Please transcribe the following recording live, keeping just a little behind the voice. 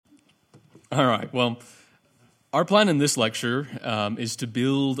All right, well, our plan in this lecture is to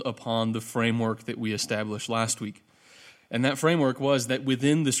build upon the framework that we established last week. And that framework was that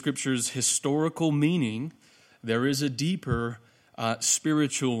within the Scripture's historical meaning, there is a deeper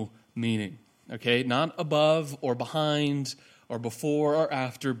spiritual meaning, okay? Not above or behind or before or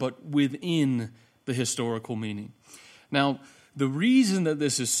after, but within the historical meaning. Now, the reason that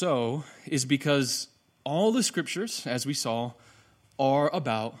this is so is because all the Scriptures, as we saw, are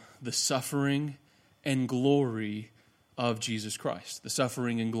about the suffering and glory of Jesus Christ, the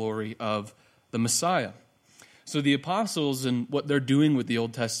suffering and glory of the Messiah. So the apostles and what they're doing with the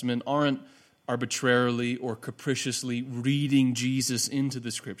Old Testament aren't arbitrarily or capriciously reading Jesus into the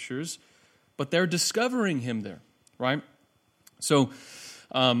Scriptures, but they're discovering him there, right? So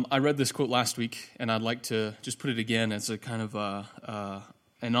I read this quote last week, and I'd like to just put it again as a kind of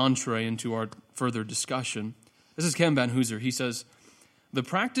an entree into our further discussion. This is Ken Van Hooser. He says, "The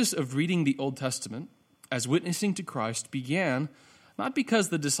practice of reading the Old Testament as witnessing to Christ began not because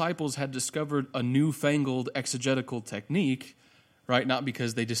the disciples had discovered a newfangled exegetical technique, right? Not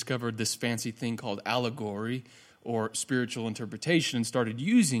because they discovered this fancy thing called allegory or spiritual interpretation and started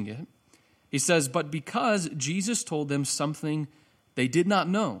using it. He says, but because Jesus told them something they did not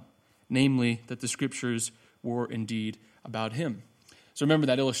know, namely that the Scriptures were indeed about him." So remember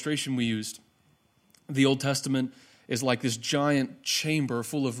that illustration we used. The Old Testament is like this giant chamber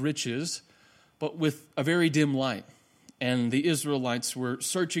full of riches, but with a very dim light. And the Israelites were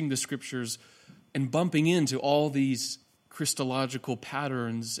searching the Scriptures and bumping into all these Christological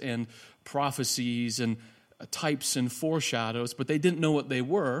patterns and prophecies and types and foreshadows, but they didn't know what they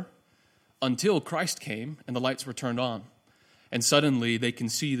were until Christ came and the lights were turned on. And suddenly they can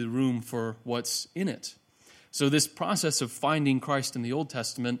see the room for what's in it. So this process of finding Christ in the Old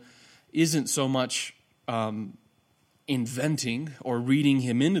Testament isn't so much inventing or reading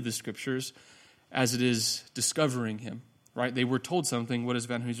him into the Scriptures as it is discovering him, right? They were told something, what does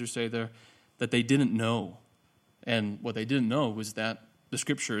Van Hooser say there, that they didn't know. And what they didn't know was that the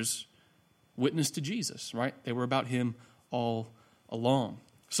Scriptures witnessed to Jesus, right? They were about him all along.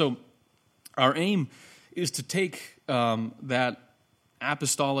 So our aim is to take that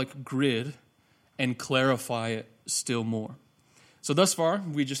apostolic grid and clarify it still more. So thus far,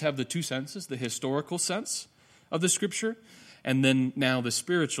 we just have the two senses, the historical sense of the Scripture, and then now the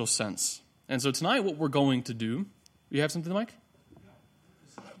spiritual sense. And so tonight what we're going to do, you have something, Mike?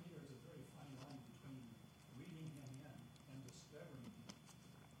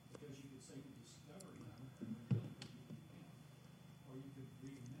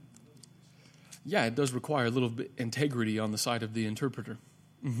 Yeah, it does require a little bit integrity on the side of the interpreter.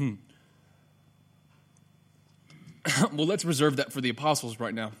 Mm-hmm. Well, let's reserve that for the apostles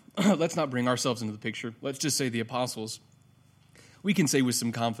right now. Let's not bring ourselves into the picture. Let's just say the apostles. We can say with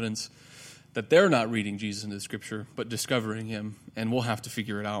some confidence that they're not reading Jesus into the Scripture, but discovering him, and we'll have to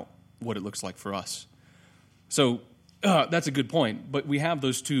figure it out what it looks like for us. So that's a good point. But we have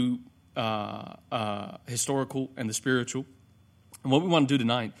those two, historical and the spiritual. And what we want to do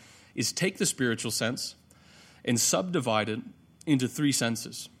tonight is take the spiritual sense and subdivide it into three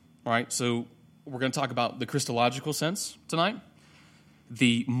senses. All right, so we're going to talk about the Christological sense tonight,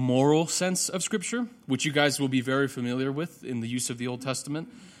 the moral sense of Scripture, which you guys will be very familiar with in the use of the Old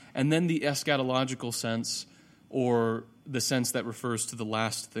Testament, and then the eschatological sense, or the sense that refers to the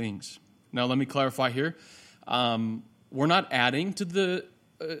last things. Now, let me clarify here. We're not adding to the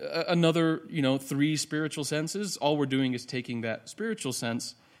another, three spiritual senses. All we're doing is taking that spiritual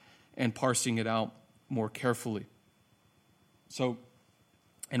sense and parsing it out more carefully. So,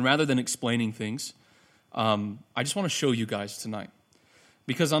 and rather than explaining things, I just want to show you guys tonight.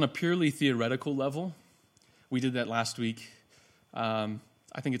 Because on a purely theoretical level, we did that last week. I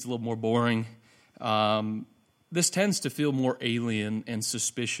think it's a little more boring. This tends to feel more alien and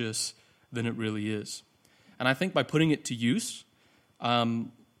suspicious than it really is. And I think by putting it to use,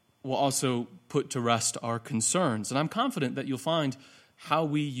 we'll also put to rest our concerns. And I'm confident that you'll find how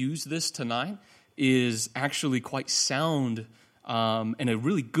we use this tonight is actually quite sound and a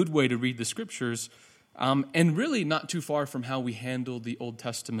really good way to read the Scriptures, and really not too far from how we handled the Old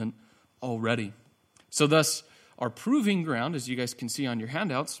Testament already. So thus, our proving ground, as you guys can see on your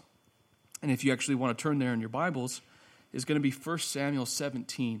handouts, and if you actually want to turn there in your Bibles, is going to be 1 Samuel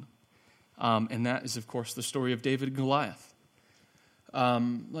 17. And that is, of course, the story of David and Goliath.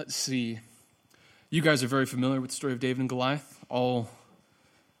 Let's see. You guys are very familiar with the story of David and Goliath, all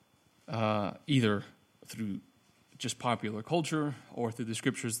either through just popular culture or through the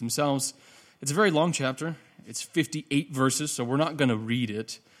Scriptures themselves. It's a very long chapter. It's 58 verses, so we're not going to read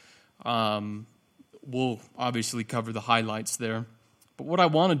it. We'll obviously cover the highlights there. But what I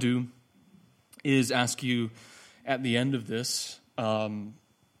want to do is ask you at the end of this, on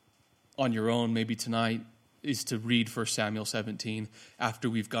your own, maybe tonight, is to read 1 Samuel 17 after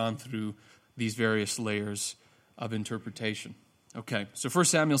we've gone through these various layers of interpretation. Okay, so 1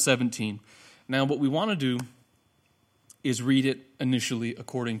 Samuel 17. Now, what we want to do is read it initially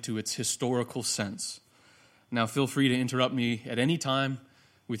according to its historical sense. Now, feel free to interrupt me at any time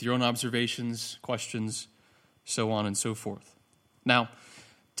with your own observations, questions, so on and so forth. Now,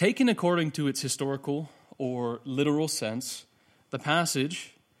 taken according to its historical or literal sense, the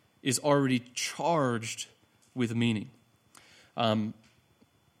passage is already charged with meaning.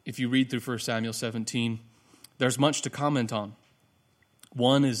 If you read through 1 Samuel 17, there's much to comment on.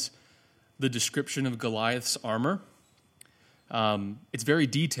 One is the description of Goliath's armor. It's very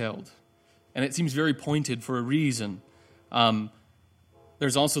detailed, and it seems very pointed for a reason.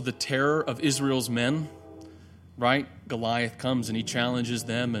 There's also the terror of Israel's men, right? Goliath comes and he challenges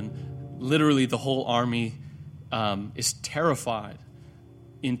them, and literally the whole army is terrified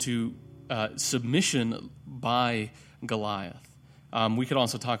into submission by Goliath. We could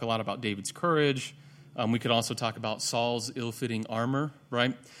also talk a lot about David's courage. We could also talk about Saul's ill-fitting armor,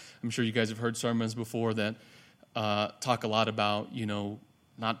 right? I'm sure you guys have heard sermons before that talk a lot about,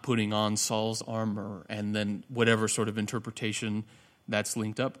 not putting on Saul's armor and then whatever sort of interpretation that's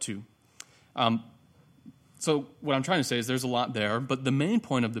linked up to. So what I'm trying to say is there's a lot there, but the main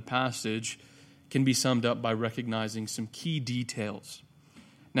point of the passage can be summed up by recognizing some key details.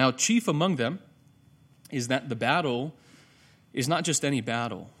 Now, chief among them is that the battle is not just any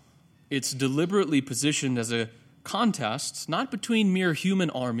battle. It's deliberately positioned as a contest, not between mere human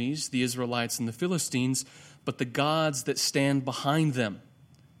armies, the Israelites and the Philistines, but the gods that stand behind them.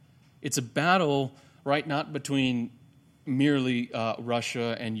 It's a battle, right, not between merely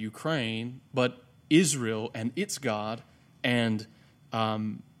Russia and Ukraine, but Israel and its God and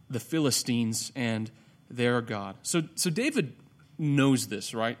the Philistines and their God. So David knows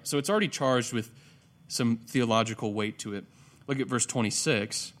this, right? So it's already charged with some theological weight to it. Look at verse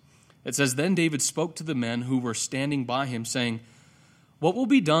 26. It says, "Then David spoke to the men who were standing by him, saying, 'What will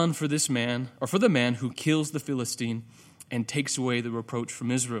be done for this man, or for the man who kills the Philistine and takes away the reproach from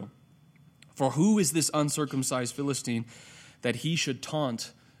Israel? For who is this uncircumcised Philistine that he should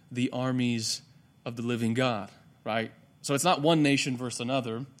taunt the armies of the living God?'" Right? So it's not one nation versus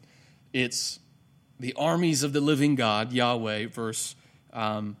another. It's the armies of the living God, Yahweh, versus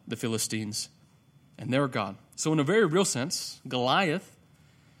the Philistines and their God. So in a very real sense, Goliath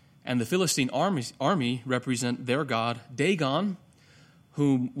and the Philistine army represent their god, Dagon,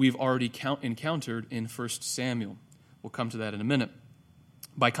 whom we've already encountered in 1 Samuel. We'll come to that in a minute.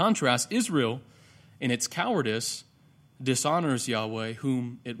 By contrast, Israel, in its cowardice, dishonors Yahweh,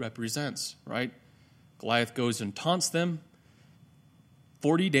 whom it represents, right? Goliath goes and taunts them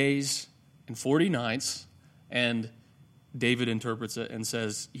 40 days and 40 nights, and David interprets it and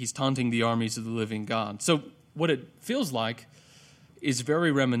says he's taunting the armies of the living God. So what it feels like is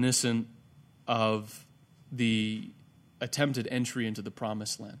very reminiscent of the attempted entry into the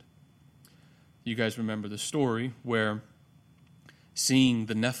Promised Land. You guys remember the story where, seeing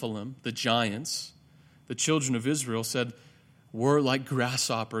the Nephilim, the giants, the children of Israel said, "We're like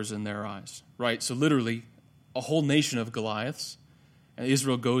grasshoppers in their eyes," right? So literally, a whole nation of Goliaths, and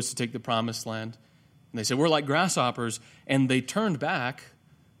Israel goes to take the Promised Land, and they said, "We're like grasshoppers," and they turned back,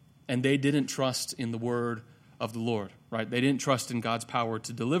 and they didn't trust in the word of the Lord, right? They didn't trust in God's power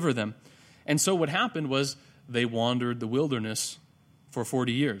to deliver them. And so what happened was they wandered the wilderness for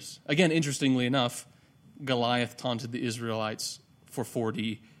 40 years. Again, interestingly enough, Goliath taunted the Israelites for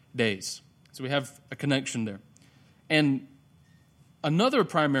 40 days. So we have a connection there. And another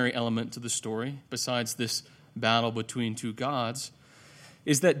primary element to the story, besides this battle between two gods,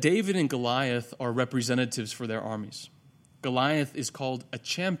 is that David and Goliath are representatives for their armies. Goliath is called a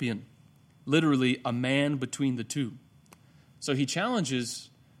champion, literally a man between the two. So he challenges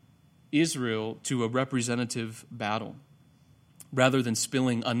Israel to a representative battle. Rather than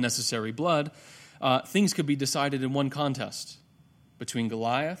spilling unnecessary blood, things could be decided in one contest between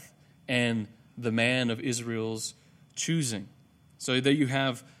Goliath and the man of Israel's choosing. So there you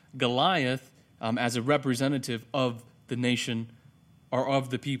have Goliath as a representative of the nation or of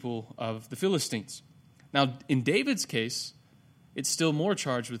the people of the Philistines. Now, in David's case, it's still more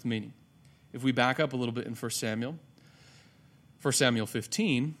charged with meaning. If we back up a little bit in 1 Samuel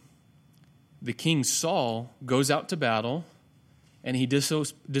 15, the king Saul goes out to battle, and he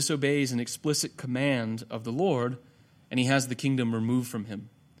disobeys an explicit command of the Lord, and he has the kingdom removed from him.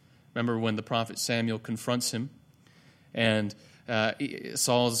 Remember when the prophet Samuel confronts him, and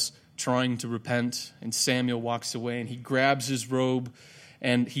Saul's trying to repent, and Samuel walks away, and he grabs his robe,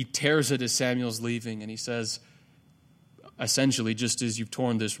 And he tears it as Samuel's leaving, and he says, essentially, just as you've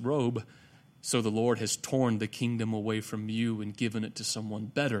torn this robe, so the Lord has torn the kingdom away from you and given it to someone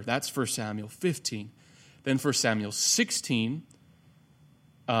better. That's 1 Samuel 15. Then 1 Samuel 16,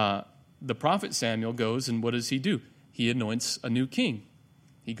 the prophet Samuel goes, and what does he do? He anoints a new king.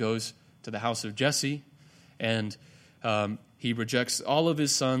 He goes to the house of Jesse, and he rejects all of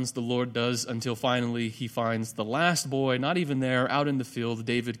his sons, the Lord does, until finally he finds the last boy, not even there, out in the field.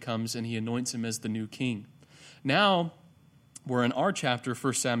 David comes, and he anoints him as the new king. Now, we're in our chapter,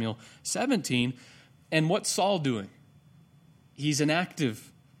 1 Samuel 17, and what's Saul doing? He's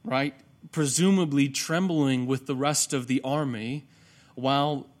inactive, right? Presumably trembling with the rest of the army,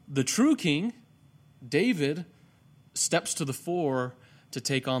 while the true king, David, steps to the fore to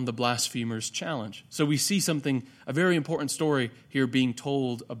take on the blasphemer's challenge. So we see a very important story here being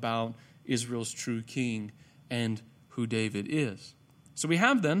told about Israel's true king and who David is. So we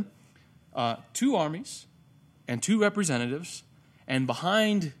have then two armies and two representatives, and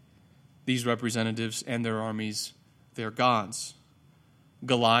behind these representatives and their armies, their gods.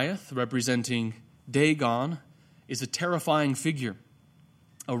 Goliath, representing Dagon, is a terrifying figure,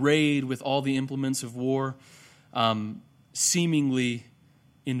 arrayed with all the implements of war, seemingly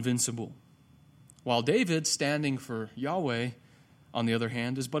invincible. While David, standing for Yahweh, on the other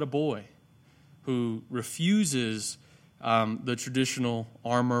hand, is but a boy who refuses the traditional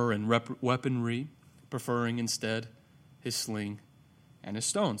armor and weaponry, preferring instead his sling and his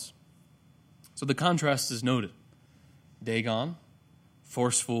stones. So the contrast is noted. Dagon,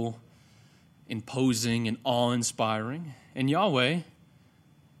 forceful, imposing, and awe-inspiring, and Yahweh,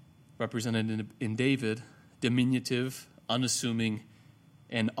 represented in David, diminutive, unassuming,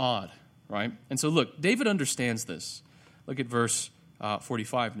 and odd, right? And so look, David understands this. Look at verse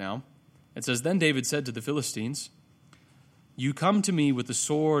 45 now. It says, "Then David said to the Philistines, 'You come to me with a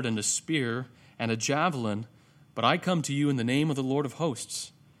sword and a spear and a javelin, but I come to you in the name of the Lord of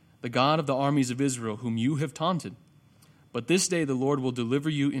hosts, the God of the armies of Israel, whom you have taunted. But this day the Lord will deliver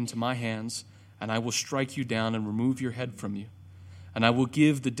you into my hands, and I will strike you down and remove your head from you. And I will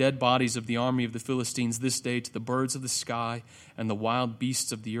give the dead bodies of the army of the Philistines this day to the birds of the sky and the wild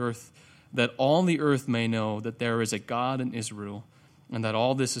beasts of the earth, that all the earth may know that there is a God in Israel, and that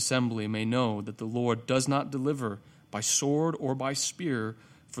all this assembly may know that the Lord does not deliver by sword or by spear,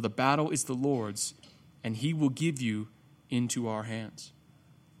 for the battle is the Lord's, and he will give you into our hands.'"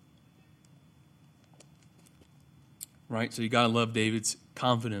 Right? So you got to love David's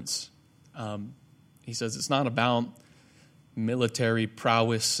confidence. He says it's not about military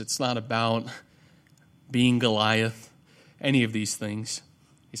prowess. It's not about being Goliath, any of these things.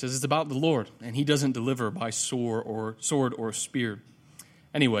 He says it's about the Lord, and he doesn't deliver by sword or spear.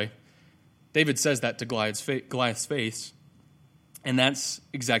 Anyway, David says that to Goliath's face, and that's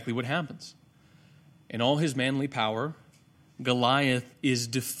exactly what happens. In all his manly power, Goliath is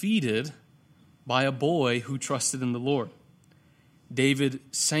defeated by a boy who trusted in the Lord. David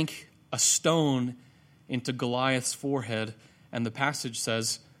sank a stone into Goliath's forehead, and the passage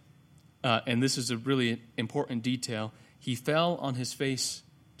says, and this is a really important detail, he fell on his face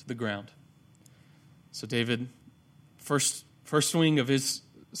to the ground. So David, first swing of his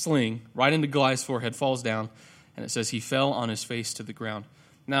sling, right into Goliath's forehead, falls down, and it says he fell on his face to the ground.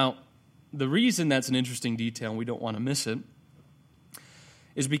 Now, the reason that's an interesting detail, and we don't want to miss it,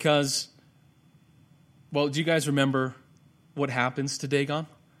 is because, well, do you guys remember what happens to Dagon?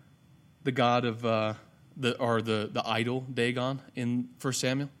 The god of, the idol Dagon in 1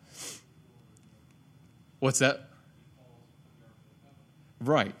 Samuel? What's that?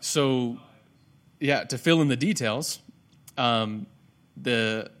 Right. So, yeah, to fill in the details,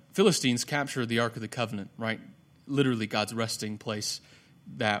 the Philistines captured the Ark of the Covenant, right? Literally God's resting place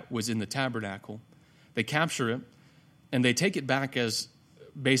that was in the tabernacle. They capture it, and they take it back as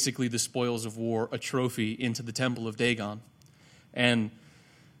basically the spoils of war, a trophy, into the temple of Dagon. And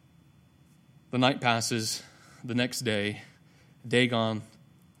the night passes, the next day, Dagon,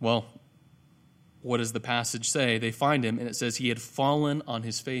 well, what does the passage say? They find him, and it says he had fallen on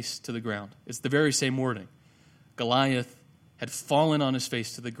his face to the ground. It's the very same wording. Goliath had fallen on his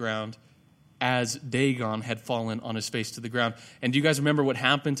face to the ground as Dagon had fallen on his face to the ground. And do you guys remember what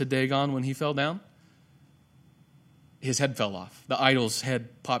happened to Dagon when he fell down? His head fell off. The idol's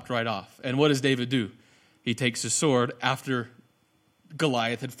head popped right off. And what does David do? He takes his sword after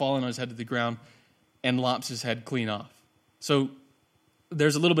Goliath had fallen on his head to the ground and lops his head clean off. So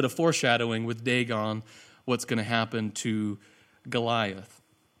there's a little bit of foreshadowing with Dagon, what's going to happen to Goliath.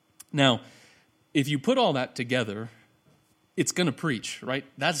 Now, if you put all that together, it's going to preach, right?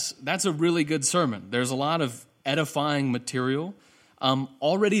 That's a really good sermon. There's a lot of edifying material.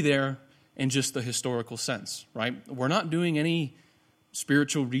 already there in just the historical sense, right? We're not doing any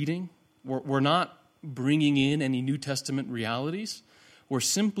spiritual reading. We're not bringing in any New Testament realities. We're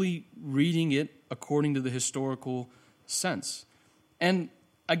simply reading it according to the historical sense. And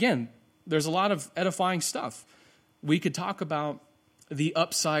again, there's a lot of edifying stuff. We could talk about the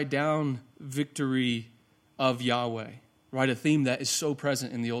upside-down victory of Yahweh, right? A theme that is so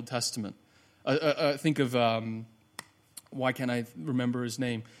present in the Old Testament. Think of, why can't I remember his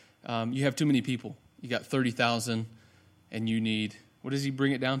name? You have too many people. You got 30,000, and you need, what does he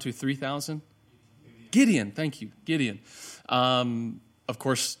bring it down to, 3,000? Gideon, thank you, Gideon. Of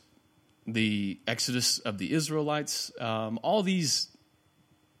course, the exodus of the Israelites, all these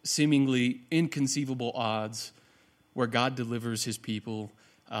seemingly inconceivable odds where God delivers his people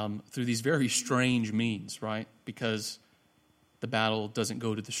through these very strange means, right? Because the battle doesn't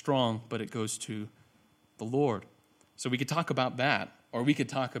go to the strong, but it goes to the Lord. So we could talk about that, or we could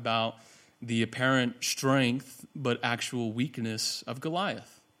talk about the apparent strength but actual weakness of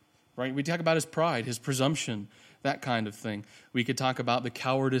Goliath, right? We talk about his pride, his presumption, that kind of thing. We could talk about the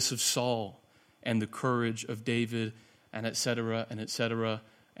cowardice of Saul and the courage of David, and et cetera,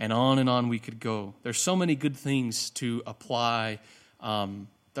 and on we could go. There's so many good things to apply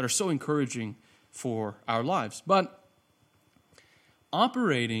that are so encouraging for our lives. But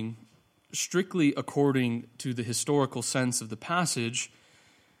operating strictly according to the historical sense of the passage,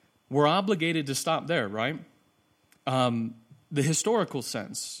 we're obligated to stop there, right? The historical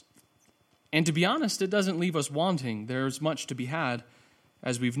sense. And to be honest, it doesn't leave us wanting. There's much to be had,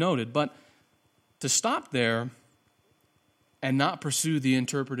 as we've noted. But to stop there and not pursue the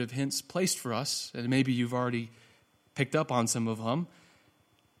interpretive hints placed for us, and maybe you've already picked up on some of them,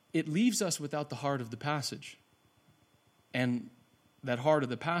 it leaves us without the heart of the passage. And that heart of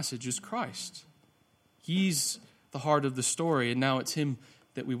the passage is Christ. He's the heart of the story, and now it's him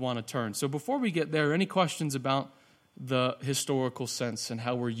that we want to turn. So before we get there, any questions about the historical sense and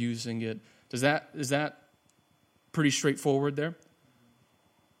how we're using it? Is that pretty straightforward there?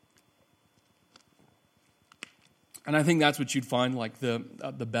 And I think that's what you'd find like the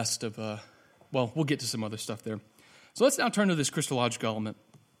best of, well, we'll get to some other stuff there. So let's now turn to this Christological element.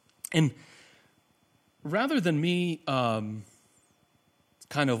 And rather than me kind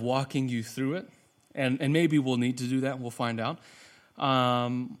of walking you through it, and maybe we'll need to do that, we'll find out,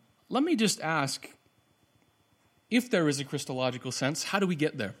 let me just ask, if there is a Christological sense, how do we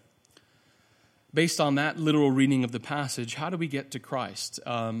get there? Based on that literal reading of the passage, how do we get to Christ?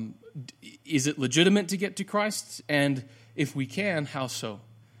 Is it legitimate to get to Christ? And if we can, how so?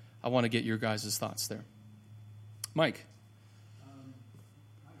 I want to get your guys' thoughts there. Mike?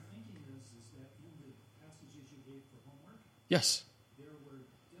 My thinking is that in the passages you gave for homework, Yes. there were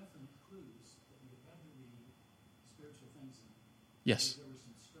definite clues that you had to read spiritual things in. Yes. There were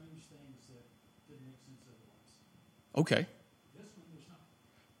some strange things that didn't make sense otherwise. Okay. This one,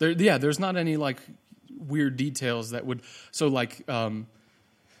 there's not. There's not any like weird details that would. So like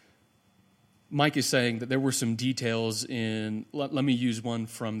Mike is saying that there were some details in. Let me use one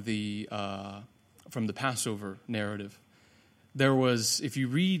from the Passover narrative. There was, if you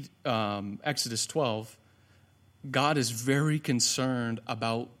read Exodus 12, God is very concerned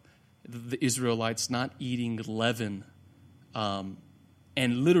about the Israelites not eating leaven, and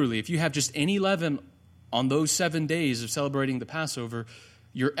literally, if you have just any leaven on those 7 days of celebrating the Passover,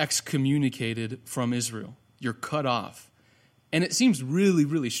 you're excommunicated from Israel. You're cut off. And it seems really,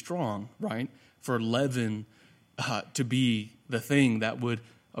 really strong, right, for leaven to be the thing that would,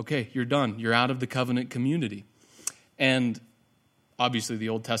 okay, you're done. You're out of the covenant community. And obviously the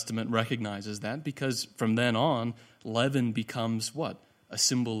Old Testament recognizes that because from then on, leaven becomes what? A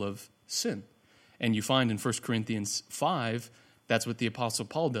symbol of sin. And you find in 1 Corinthians 5, that's what the Apostle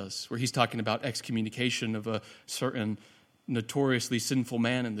Paul does, where he's talking about excommunication of a certain notoriously sinful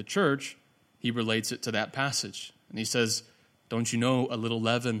man in the church. He relates it to that passage. And he says, don't you know a little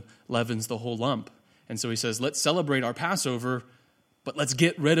leaven leavens the whole lump? And so he says, let's celebrate our Passover, but let's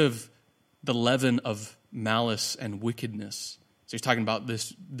get rid of the leaven of malice and wickedness. So he's talking about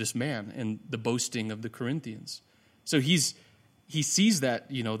this man and the boasting of the Corinthians. So he sees that,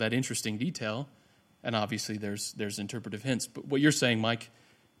 that interesting detail, and obviously there's interpretive hints. But what you're saying, Mike,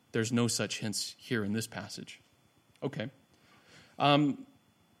 there's no such hints here in this passage. Okay.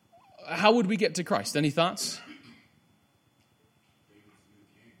 How would we get to Christ? Any thoughts?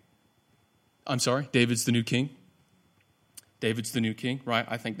 I'm sorry? David's the new king? David's the new king, right?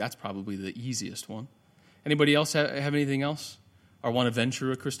 I think that's probably the easiest one. Anybody else have anything else? Or want to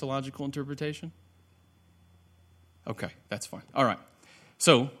venture a Christological interpretation? Okay, that's fine. All right.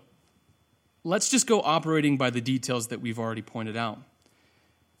 So, let's just go operating by the details that we've already pointed out.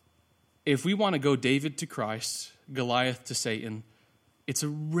 if we want to go David to Christ, Goliath to Satan, it's a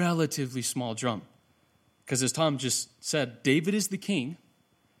relatively small jump. Because as Tom just said, David is the king.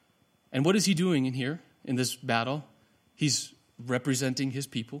 And what is he doing in here, in this battle? He's representing his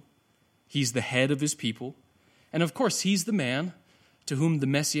people. He's the head of his people. And of course, he's the man to whom the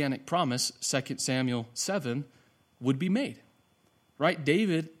messianic promise, 2 Samuel 7, would be made. Right?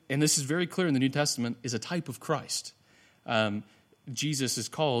 David, and this is very clear in the New Testament, is a type of Christ. Jesus is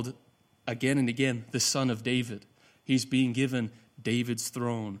called again and again the Son of David. He's being given David's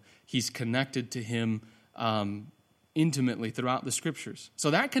throne. He's connected to him intimately throughout the Scriptures.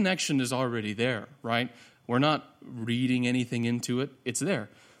 So that connection is already there, right? We're not reading anything into it. It's there.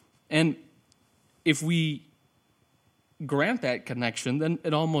 And if we grant that connection, then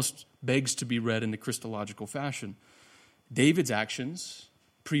it almost begs to be read in the Christological fashion. David's actions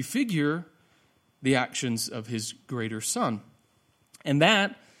prefigure the actions of his greater son. And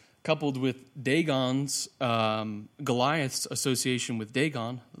that, coupled with Dagon's, Goliath's association with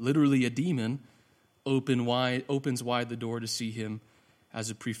Dagon, literally a demon, opens wide the door to see him as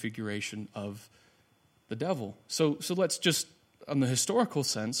a prefiguration of the devil. So let's just, on the historical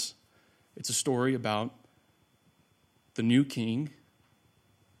sense, it's a story about the new king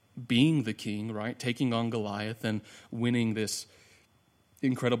being the king, right? Taking on Goliath and winning this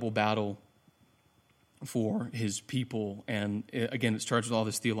incredible battle for his people. And again, it's charged with all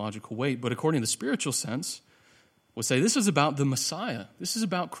this theological weight. But according to the spiritual sense, we'll say this is about the Messiah. This is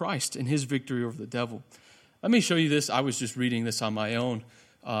about Christ and his victory over the devil. Let me show you this. I was just reading this on my own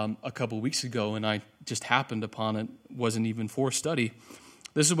a couple weeks ago, and I just happened upon it. Wasn't even for study.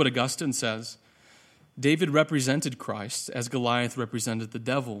 This is what Augustine says. David represented Christ as Goliath represented the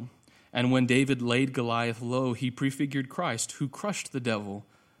devil. And when David laid Goliath low, he prefigured Christ, who crushed the devil.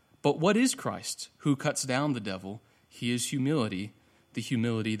 But what is Christ, who cuts down the devil? He is humility, the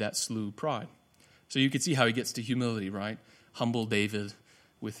humility that slew pride. So you can see how he gets to humility, right? Humble David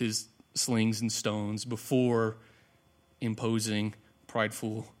with his slings and stones before imposing,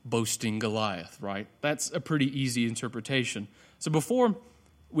 prideful, boasting Goliath, right? That's a pretty easy interpretation. So before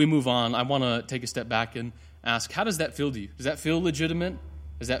we move on, I want to take a step back and ask, how does that feel to you? Does that feel legitimate?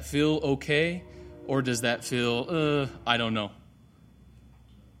 Does that feel okay? Or does that feel, I don't know?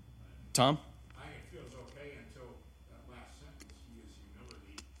 Tom? I think it feels okay until that last sentence. He is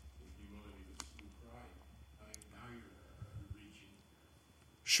humility, the humility that slew pride. I think now you're reaching.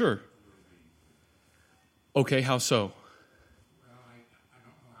 Sure. Okay, how so? Well, I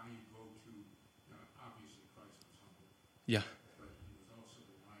don't know how you go to, obviously Christ was humble. Yeah. But he was also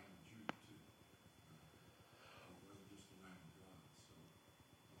the Lion of Judah, too. He wasn't just the Lamb of God. So,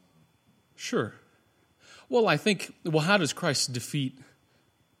 Sure. Well, I think, how does Christ defeat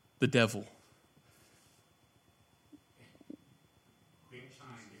the devil? big time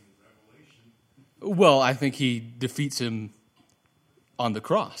in Revelation, Well, I think he defeats him on the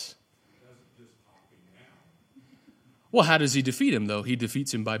cross. he doesn't just talk him down. Well, how does he defeat him, though? He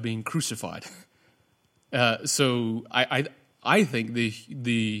defeats him by being crucified. So I think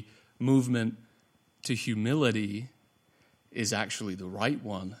the movement to humility is actually the right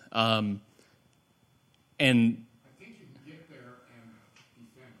one. And I think you can get there and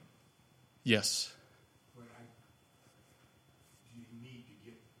defend him. yes, But do you need to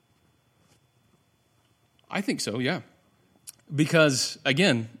get there? I think so, yeah. Because,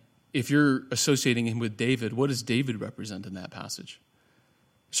 again, if you're associating him with David, what does David represent in that passage?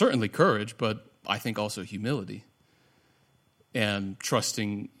 Certainly courage, but I think also humility and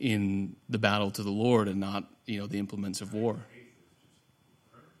trusting in the battle to the Lord and not, the implements of war.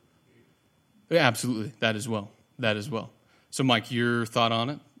 Yeah, absolutely, that as well. So, Mike, your thought on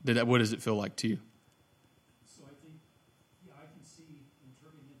it? What does it feel like to you? So I think, I can see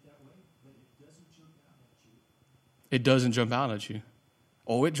interpreting it that way, but it doesn't jump out at you. It doesn't jump out at you.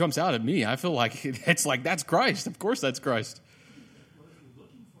 Oh, it jumps out at me. I feel like it's like, that's Christ. Of course that's Christ. Well, if you're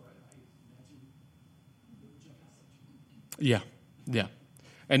looking for it, I imagine it would jump out at you. Yeah.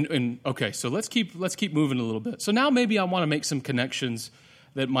 And okay, so let's keep moving a little bit. So now maybe I want to make some connections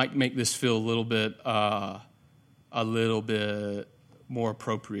that might make this feel a little bit more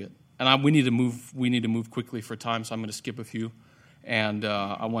appropriate. And we need to move quickly for time, so I'm going to skip a few. And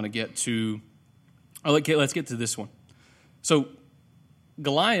I want to get to let's get to this one. So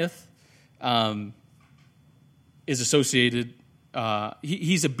Goliath is associated.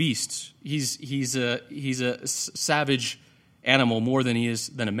 He's a beast. He's a savage animal more than he is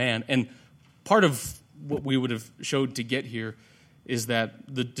than a man. And part of what we would have showed to get here is that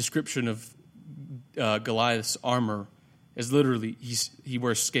the description of Goliath's armor is literally he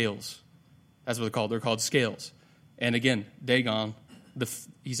wears scales. That's what they're called. They're called scales. And again, Dagon,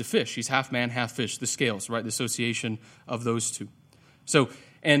 he's a fish. He's half man, half fish, the scales, right? The association of those two. So,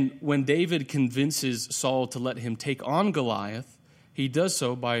 and when David convinces Saul to let him take on Goliath, he does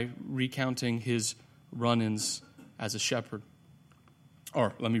so by recounting his run-ins as a shepherd.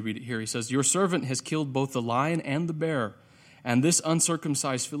 Or, let me read it here. He says, "Your servant has killed both the lion and the bear, and this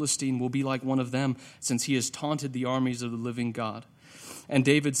uncircumcised Philistine will be like one of them, since he has taunted the armies of the living God." And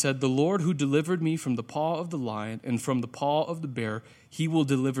David said, "The Lord who delivered me from the paw of the lion and from the paw of the bear, he will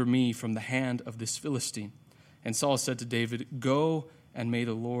deliver me from the hand of this Philistine." And Saul said to David, "Go, and may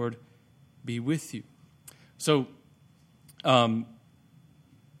the Lord be with you." So,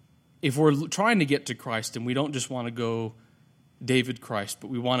 if we're trying to get to Christ and we don't just want to go David Christ, but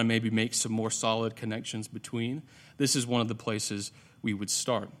we want to maybe make some more solid connections between, this is one of the places we would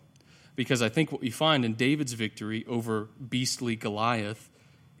start. Because I think what we find in David's victory over beastly Goliath,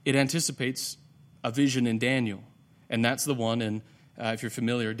 it anticipates a vision in Daniel. And that's the one in, if you're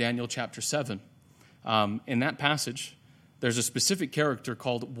familiar, Daniel chapter 7. In that passage, there's a specific character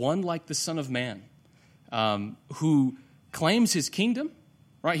called one like the Son of Man, who claims his kingdom,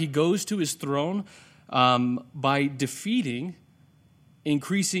 right? He goes to his throne by defeating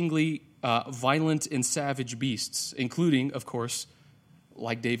increasingly violent and savage beasts, including, of course,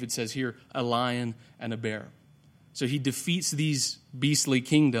 like David says here, a lion and a bear. So he defeats these beastly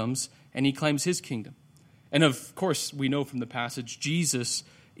kingdoms, and he claims his kingdom. And of course, we know from the passage, Jesus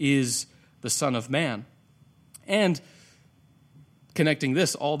is the Son of Man. And connecting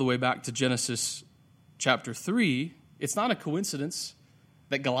this all the way back to Genesis chapter 3, it's not a coincidence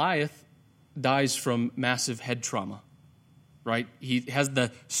that Goliath dies from massive head trauma, right? He has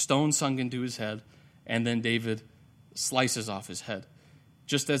the stone sunk into his head, and then David slices off his head,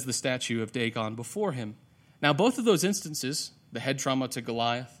 just as the statue of Dagon before him. Now, both of those instances, the head trauma to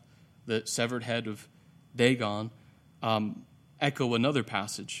Goliath, the severed head of Dagon, echo another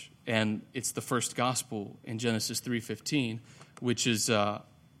passage, and it's the first gospel in Genesis 3:15, which is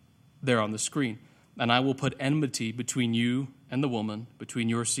there on the screen. "And I will put enmity between you and the woman, between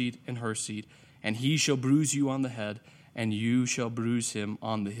your seed and her seed, and he shall bruise you on the head, and you shall bruise him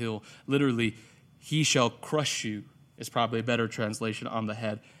on the heel." Literally, he shall crush you is probably a better translation, on the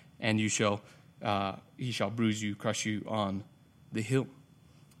head, and he shall bruise you, crush you on the heel.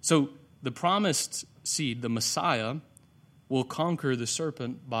 So the promised seed, the Messiah, will conquer the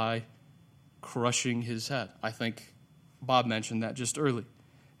serpent by crushing his head. I think Bob mentioned that just early.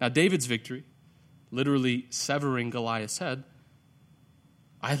 Now, David's victory, literally severing Goliath's head,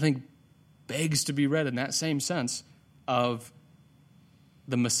 I think begs to be read in that same sense of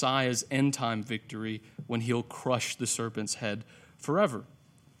the Messiah's end-time victory when he'll crush the serpent's head forever.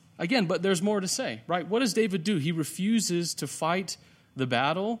 Again, but there's more to say, right? What does David do? He refuses to fight the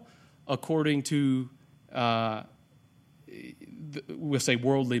battle according to, we'll say,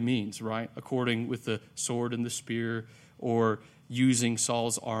 worldly means, right? According with the sword and the spear or using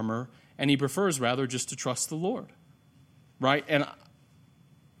Saul's armor. And he prefers, rather, just to trust the Lord, right? And it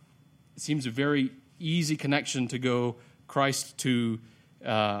seems a very easy connection to go Christ to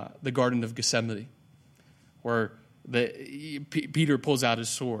the Garden of Gethsemane, where Peter pulls out his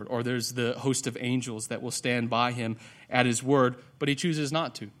sword, or there's the host of angels that will stand by him at his word, but he chooses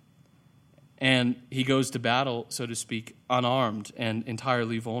not to. And he goes to battle, so to speak, unarmed and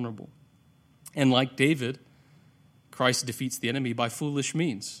entirely vulnerable. And like David, Christ defeats the enemy by foolish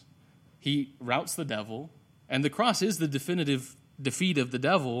means. He routs the devil, and the cross is the definitive defeat of the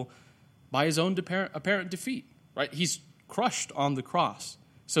devil by his own apparent defeat, right? He's crushed on the cross.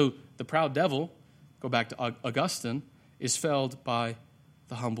 So the proud devil, go back to Augustine, is felled by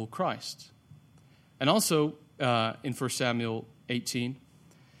the humble Christ. And also in 1 Samuel 18,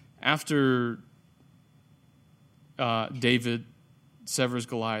 after David severs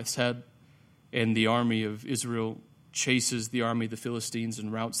Goliath's head and the army of Israel chases the army of the Philistines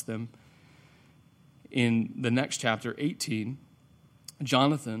and routs them, in the next chapter, 18,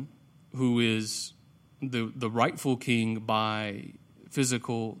 Jonathan, who is the rightful king by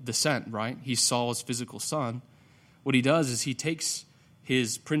physical descent, right? He's Saul's physical son. What he does is he takes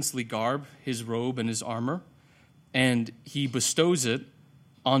his princely garb, his robe, and his armor, and he bestows it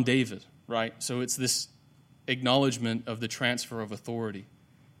on David, right? So it's this acknowledgement of the transfer of authority.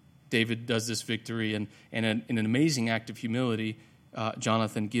 David does this victory, and in an amazing act of humility,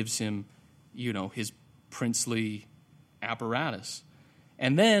 Jonathan gives him, his princely apparatus.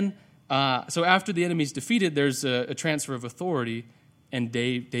 And then, so after the enemy's defeated, there's a transfer of authority, and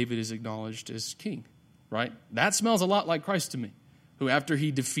David is acknowledged as king, right? That smells a lot like Christ to me, who after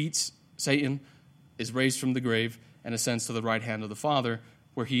he defeats Satan is raised from the grave and ascends to the right hand of the Father,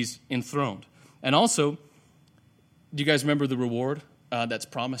 where he's enthroned. And also, do you guys remember the reward that's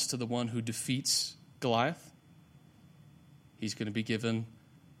promised to the one who defeats Goliath? He's going to be given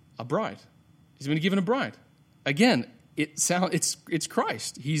a bride. He's going to be given a bride. Again, it's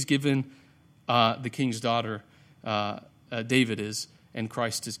Christ. He's given the king's daughter, David is, and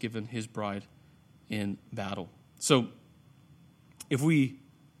Christ is given his bride in battle. So, someone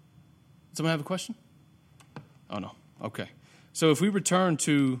have a question? Oh, no. Okay. So if we return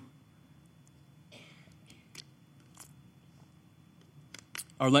to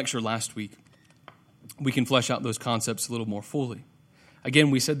our lecture last week, we can flesh out those concepts a little more fully.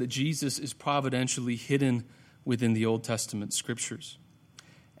 Again, we said that Jesus is providentially hidden within the Old Testament scriptures.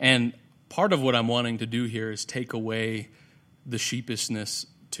 And part of what I'm wanting to do here is take away the sheepishness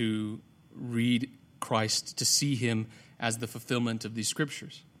to read Christ, to see him as the fulfillment of these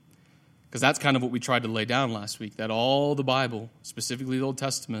scriptures. Because that's kind of what we tried to lay down last week, that all the Bible, specifically the Old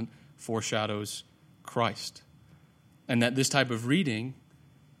Testament, foreshadows Christ. And that this type of reading,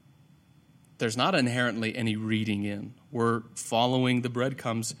 there's not inherently any reading in. We're following the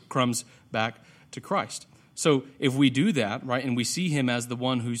breadcrumbs back to Christ. So if we do that, right, and we see him as the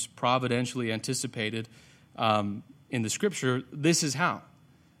one who's providentially anticipated in the Scripture, this is how.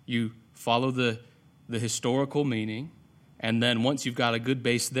 You follow the historical meaning, and then once you've got a good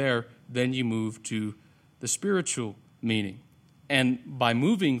base there, then you move to the spiritual meaning. And by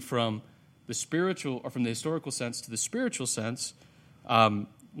moving from the spiritual, or from the historical sense to the spiritual sense,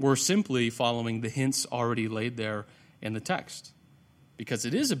 we're simply following the hints already laid there in the text. Because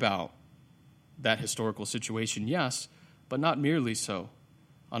it is about that historical situation, yes, but not merely so.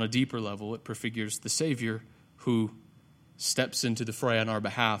 On a deeper level, it prefigures the Savior who steps into the fray on our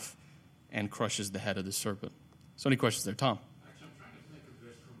behalf and crushes the head of the serpent. So any questions there, Tom? Actually, I'm trying to think of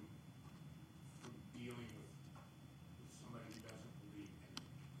this from dealing with somebody who doesn't believe in it,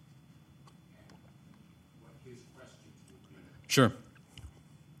 and what his questions would be. Sure. And,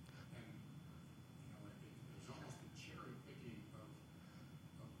 there's almost a cherry picking of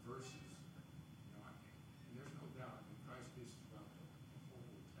verses. And there's no doubt that Christ is throughout the whole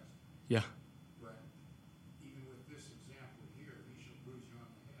Old Testament. Yeah. But even with this example here, he shall bruise you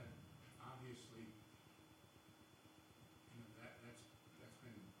on the head. Obviously, that's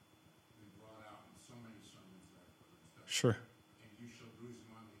been brought out in so many sermons that I've heard. Sure. And you shall bruise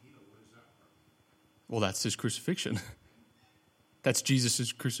him on the heel. What is that part? Well, that's his crucifixion. That's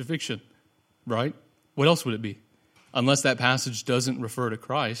Jesus' crucifixion, right? What else would it be? Unless that passage doesn't refer to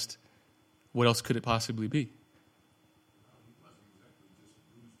Christ, what else could it possibly be? Well, he wasn't exactly just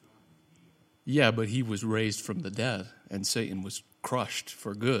bruised on the heel. Yeah, but he was raised from the dead, and Satan was crushed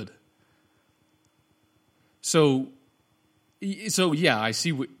for good. So yeah, I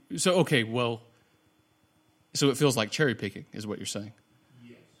see what... So, okay, well... So it feels like cherry picking, is what you're saying.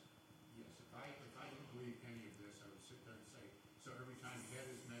 Yes. If I didn't believe any of this, I would sit there and say, so every time head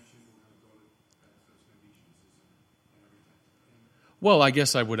is mentioned, we're going to go to that, so it's going to be Jesus and everything. Well, I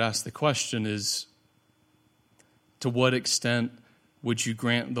guess I would ask the question is, to what extent would you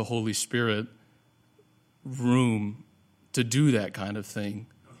grant the Holy Spirit room to do that kind of thing?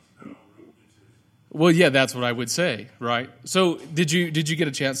 Well, yeah, that's what I would say, right? So did you get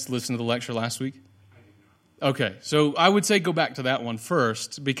a chance to listen to the lecture last week? I did not. Okay, so I would say go back to that one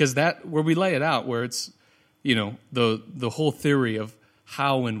first, because that where we lay it out, where it's, the whole theory of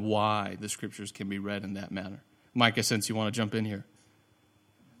how and why the Scriptures can be read in that manner. Mike, I sense you want to jump in here.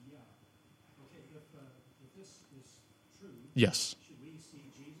 Yeah. Okay, if this is true, Yes. should we see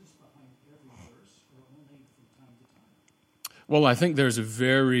Jesus behind every verse or only from time to time? Well, I think there's a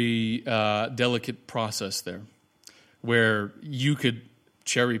very delicate process there where you could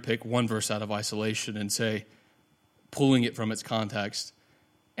cherry pick one verse out of isolation and say, pulling it from its context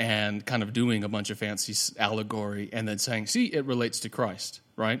and kind of doing a bunch of fancy allegory and then saying, see, it relates to Christ,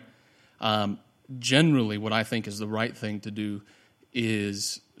 right? Generally, what I think is the right thing to do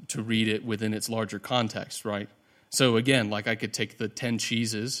is to read it within its larger context, right? So again, like I could take the 10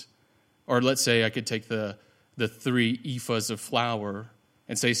 cheeses, or let's say I could take the 3 ephahs of flour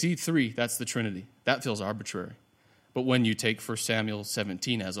and say, see, 3, that's the Trinity. That feels arbitrary. But when you take 1 Samuel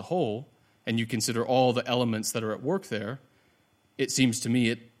 17 as a whole, and you consider all the elements that are at work there, it seems to me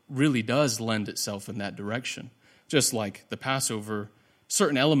it really does lend itself in that direction. Just like the Passover,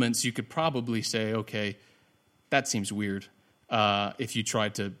 certain elements you could probably say, okay, that seems weird if you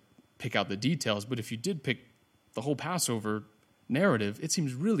tried to pick out the details. But if you did pick the whole Passover narrative, it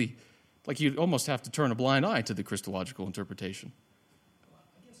seems really like you'd almost have to turn a blind eye to the Christological interpretation. Well,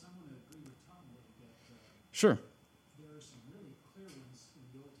 I guess I'm going to agree with Tom a little bit. Sure. There are some really clear ones in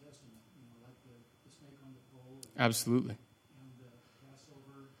the Old Testament, like the snake on the pole. Absolutely. And the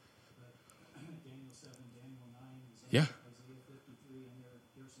Passover, Daniel 7, Daniel 9, Yeah. Isaiah 53, and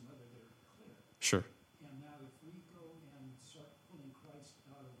Sure. And now if we go and start pulling Christ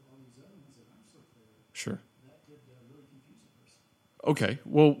out of all these other ones that aren't so clear, Sure. that could really confuse a person. Okay.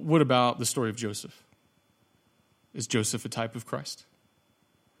 Well, what about the story of Joseph? Is Joseph a type of Christ?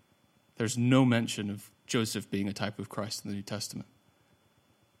 There's no mention of Joseph being a type of Christ in the New Testament.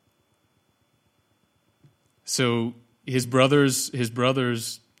 So his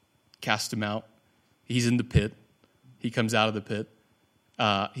brothers cast him out. He's in the pit. He comes out of the pit.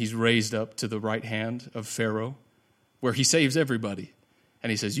 He's raised up to the right hand of Pharaoh, where he saves everybody.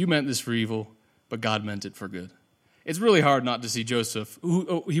 And he says, you meant this for evil, but God meant it for good. It's really hard not to see Joseph,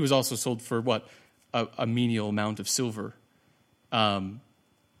 who he was also sold for what? A menial amount of silver.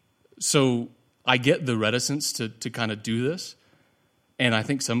 So I get the reticence to kind of do this, and I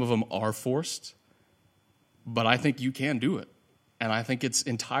think some of them are forced, but I think you can do it, and I think it's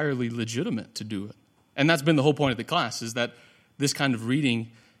entirely legitimate to do it. And that's been the whole point of the class, is that this kind of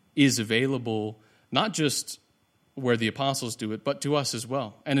reading is available not just where the apostles do it, but to us as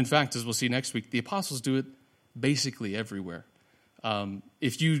well. And in fact, as we'll see next week, the apostles do it basically everywhere.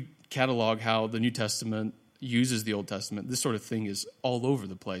 If you catalog how the New Testament uses the Old Testament, this sort of thing is all over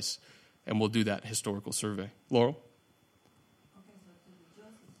the place, and we'll do that historical survey. Laurel? Okay, so to the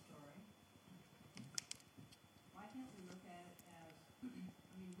Joseph story, why can't we look at it as, we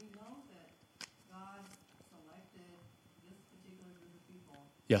know that God selected this particular group of people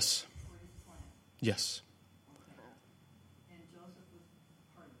Yes. for his plan. Yes. Okay. And Joseph was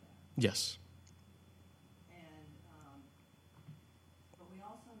part of that. Yes. But we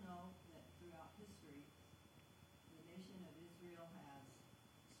also know that throughout history, the nation of Israel has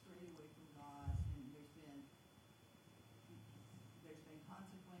strayed away from God, and there's been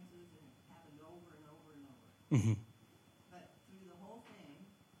consequences, and it happened over and over and over. Mm-hmm. But through the whole thing,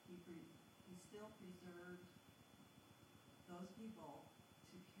 he still preserved those people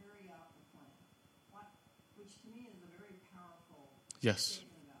to carry out the plan, which to me is a very powerful Yes.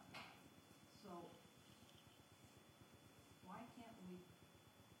 statement about God. So why can't we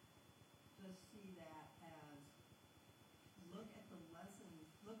just see that as, look at the lessons,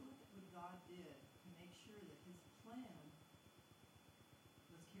 look at what God did to make sure that his plan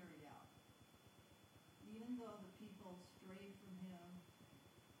was carried out. Even though the people strayed from him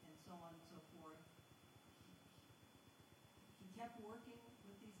and so on and so forth, he kept working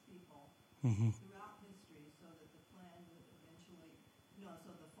with these people Mm-hmm. throughout history so that the plan would eventually, in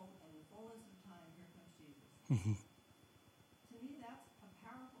the fullness of time, here comes Jesus. Mm-hmm. To me, that's a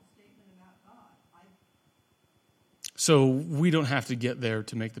powerful statement about God. So we don't have to get there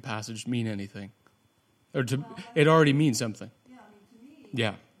to make the passage mean anything. Or it already means something. Yeah, to me,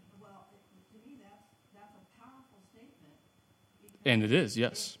 Yeah. well, to me, that's a powerful statement. And it is,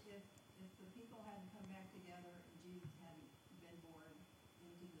 yes. If the people hadn't come back together and Jesus hadn't been born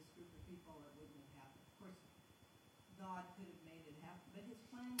into this group of people, it wouldn't have happened. Of course, God could have made it happen, but his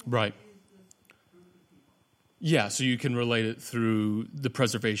plan was Right. to use this group of people. Yeah, so you can relate it through the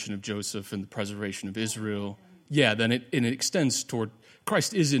preservation of Joseph and the preservation of Israel. Yeah, then it extends toward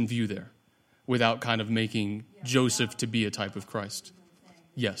Christ is in view there, without kind of making Joseph to be a type of Christ.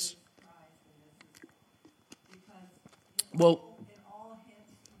 Yes. Well,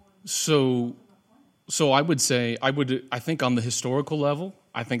 so I would say, I think on the historical level,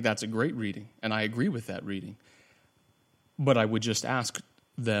 I think that's a great reading, and I agree with that reading. But I would just ask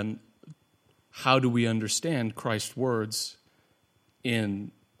then, how do we understand Christ's words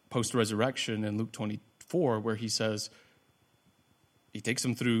in post-resurrection in Luke 24, where he says, he takes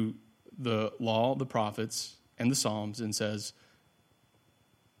them through the law, the prophets, and the Psalms and says,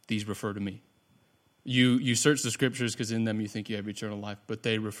 these refer to me. You search the scriptures because in them you think you have eternal life, but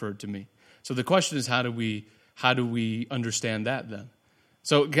they referred to me. So the question is, how do we understand that then?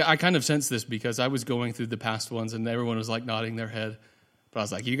 So I kind of sense this because I was going through the past ones and everyone was like nodding their head. But I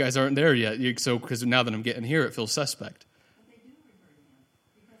was like, you guys aren't there yet. Because now that I'm getting here, it feels suspect. But they do refer to him,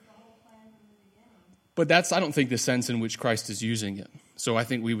 because the whole plan from the beginning. But that's, I don't think, the sense in which Christ is using it. So I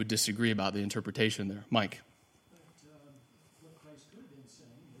think we would disagree about the interpretation there. Mike? But what Christ could have been saying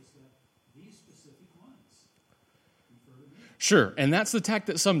is that these specific ones refer to me. Sure, and that's the tact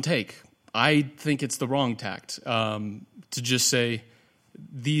that some take. I think it's the wrong tact to just say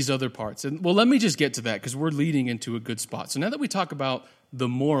these other parts. And well, let me just get to that because we're leading into a good spot. So now that we talk about the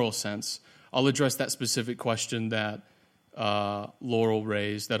moral sense, I'll address that specific question that Laurel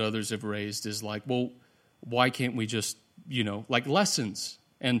raised, that others have raised, is like, well, why can't we just, like lessons?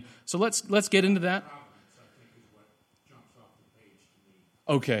 And so let's get into that. Providence, I think, is what jumps off the page to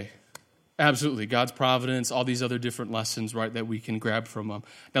me. Okay. Absolutely. God's providence, all these other different lessons, right, that we can grab from them.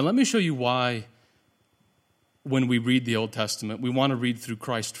 Now, let me show you why when we read the Old Testament, we want to read through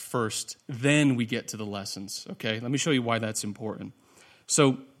Christ first, then we get to the lessons, okay? Let me show you why that's important.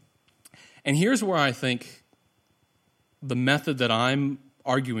 So, and here's where I think the method that I'm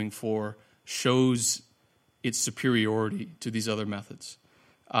arguing for shows its superiority to these other methods.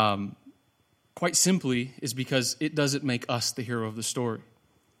 Quite simply is because it doesn't make us the hero of the story.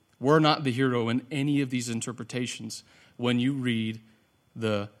 We're not the hero in any of these interpretations when you read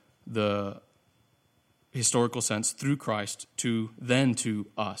the historical sense through Christ then to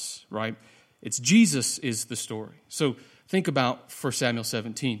us, right? It's Jesus is the story. So think about 1 Samuel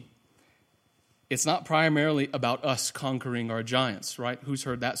 17. It's not primarily about us conquering our giants, right? Who's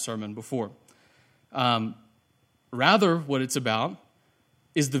heard that sermon before? Rather, what it's about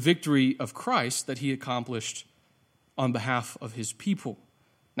is the victory of Christ that he accomplished on behalf of his people.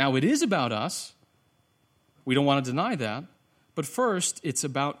 Now, it is about us. We don't want to deny that. But first, it's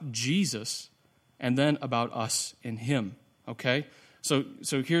about Jesus, and then about us and him, okay? So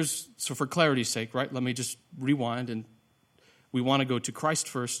for clarity's sake, right, let me just rewind, and we want to go to Christ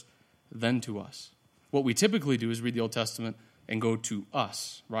first, then to us. What we typically do is read the Old Testament and go to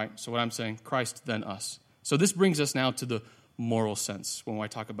us, right? So what I'm saying, Christ, then us. So this brings us now to the moral sense when I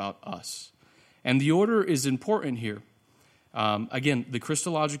talk about us. And the order is important here. Again, the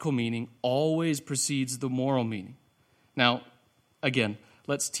Christological meaning always precedes the moral meaning. Now, again,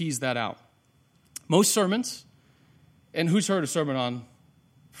 let's tease that out. Most sermons, and who's heard a sermon on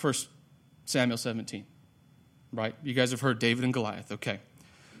 1 Samuel 17? Right? You guys have heard David and Goliath. Okay.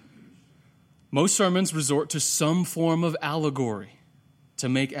 Most sermons resort to some form of allegory to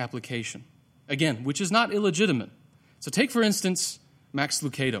make application. Again, which is not illegitimate. So take, for instance, Max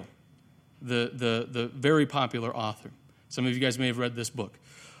Lucado, the very popular author. Some of you guys may have read this book.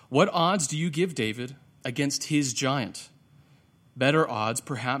 What odds do you give David against his giant? Better odds,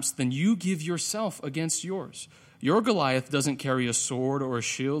 perhaps, than you give yourself against yours. Your Goliath doesn't carry a sword or a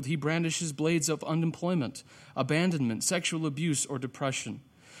shield. He brandishes blades of unemployment, abandonment, sexual abuse, or depression.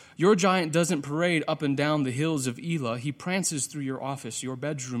 Your giant doesn't parade up and down the hills of Elah. He prances through your office, your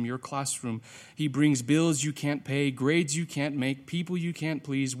bedroom, your classroom. He brings bills you can't pay, grades you can't make, people you can't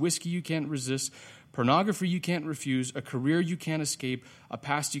please, whiskey you can't resist, pornography you can't refuse, a career you can't escape, a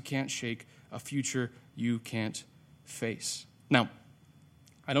past you can't shake, a future you can't face. Now,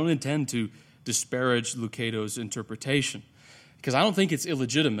 I don't intend to disparage Lucado's interpretation because I don't think it's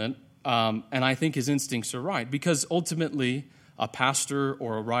illegitimate, and I think his instincts are right, because ultimately a pastor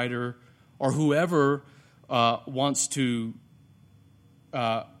or a writer or whoever wants to,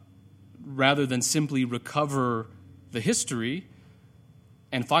 rather than simply recover the history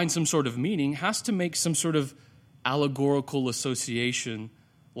and find some sort of meaning, has to make some sort of allegorical association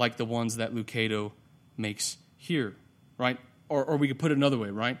like the ones that Lucado makes here, right? Or we could put it another way,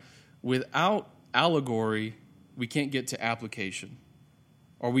 right? Without allegory, we can't get to application.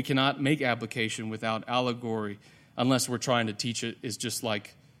 Or we cannot make application without allegory unless we're trying to teach it is just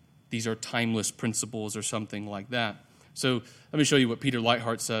like these are timeless principles or something like that. So let me show you what Peter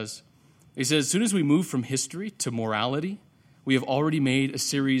Leithart says. He says, as soon as we move from history to morality, we have already made a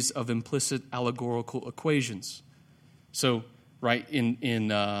series of implicit allegorical equations. So, right, in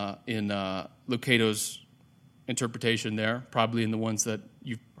Lucado's interpretation there, probably in the ones that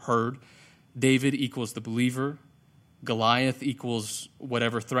you've heard, David equals the believer, Goliath equals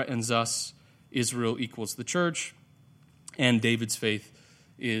whatever threatens us, Israel equals the church, and David's faith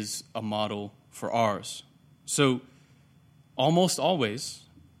is a model for ours. So almost always,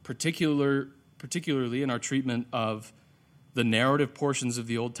 particularly in our treatment of the narrative portions of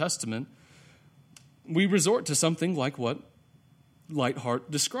the Old Testament, we resort to something like what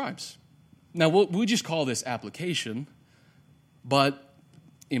Leithart describes. Now, we'll just call this application, but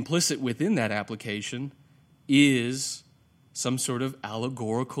implicit within that application is some sort of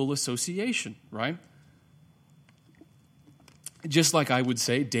allegorical association, right? Just like I would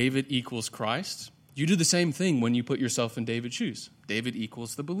say David equals Christ, you do the same thing when you put yourself in David's shoes. David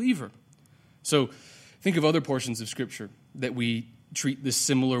equals the believer. So think of other portions of Scripture that we treat this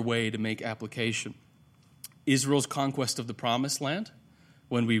similar way to make application. Israel's conquest of the Promised Land,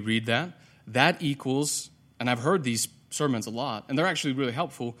 when we read that equals, and I've heard these sermons a lot, and they're actually really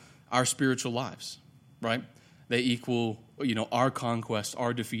helpful, our spiritual lives, right? They equal, our conquest,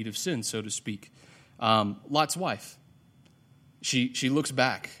 our defeat of sin, so to speak. Lot's wife, she looks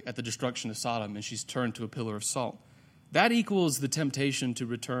back at the destruction of Sodom, and she's turned to a pillar of salt. That equals the temptation to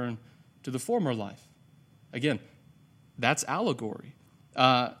return to the former life. Again, that's allegory.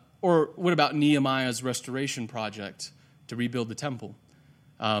 Or what about Nehemiah's restoration project to rebuild the temple?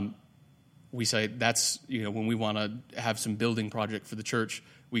 We say that's, when we want to have some building project for the church,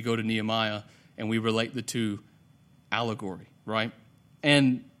 we go to Nehemiah and we relate the two allegory, right?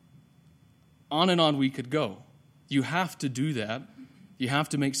 And on we could go. You have to do that. You have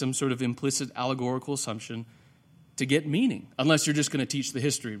to make some sort of implicit allegorical assumption to get meaning, unless you're just going to teach the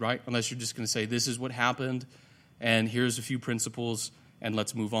history, right? Unless you're just going to say, this is what happened, and here's a few principles, and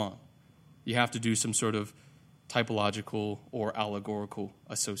let's move on. You have to do some sort of typological or allegorical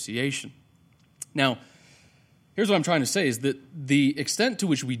association. Now, here's what I'm trying to say, is that the extent to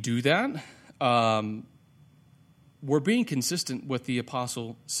which we do that, we're being consistent with what the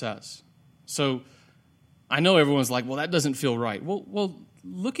apostle says. So I know everyone's like, well, that doesn't feel right. Well,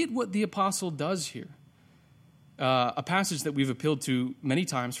 look at what the apostle does here. A passage that we've appealed to many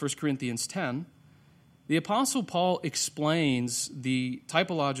times, 1 Corinthians 10, the apostle Paul explains the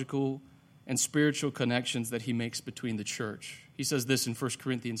typological and spiritual connections that he makes between the church. He says this in 1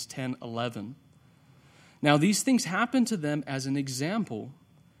 Corinthians 10:11. Now these things happened to them as an example,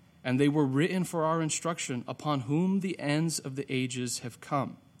 and they were written for our instruction, upon whom the ends of the ages have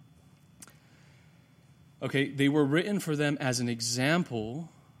come. Okay, they were written for them as an example,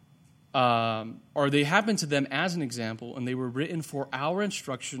 or they happened to them as an example, and they were written for our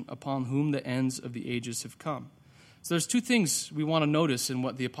instruction, upon whom the ends of the ages have come. So there's two things we want to notice in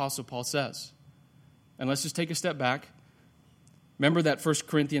what the Apostle Paul says. And let's just take a step back. Remember that 1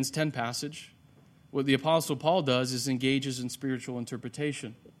 Corinthians 10 passage? What the Apostle Paul does is engages in spiritual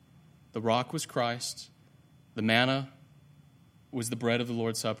interpretation. The rock was Christ, the manna was the bread of the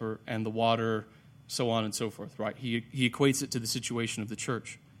Lord's Supper, and the water, so on and so forth, right? He equates it to the situation of the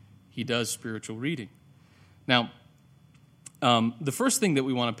church. He does spiritual reading. Now, the first thing that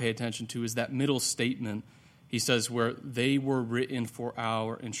we want to pay attention to is that middle statement. He says, where they were written for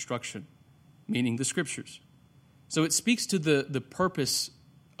our instruction, meaning the Scriptures. So it speaks to the purpose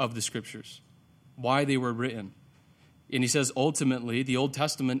of the Scriptures, why they were written. And he says, ultimately, the Old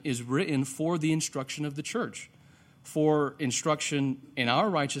Testament is written for the instruction of the church, for instruction in our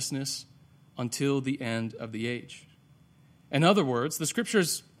righteousness until the end of the age. In other words, the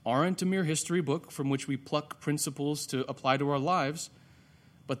Scriptures aren't a mere history book from which we pluck principles to apply to our lives,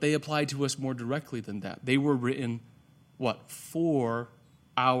 but they apply to us more directly than that. They were written, what? For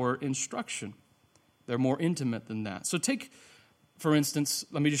our instruction. They're more intimate than that. So take, for instance,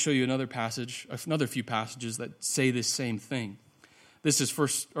 let me just show you another few passages that say this same thing. This is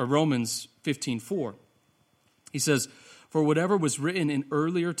Romans 15:4. He says, for whatever was written in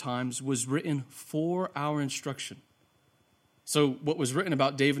earlier times was written for our instruction. So what was written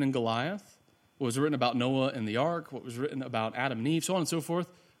about David and Goliath, what was written about Noah and the ark, what was written about Adam and Eve, so on and so forth,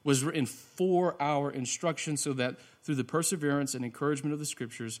 was written for our instruction, so that through the perseverance and encouragement of the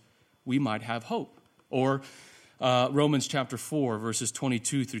Scriptures, we might have hope. Or Romans chapter 4, verses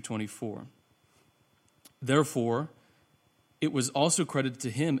 22 through 24. Therefore, it was also credited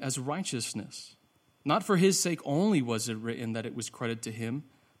to him as righteousness. Not for his sake only was it written that it was credited to him,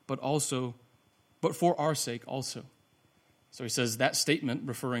 but for our sake also. So he says that statement,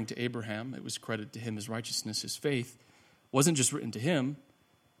 referring to Abraham, it was credited to him as righteousness, his faith, wasn't just written to him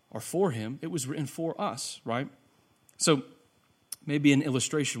or for him, it was written for us, right? So maybe an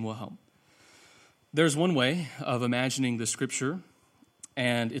illustration will help. There's one way of imagining the Scripture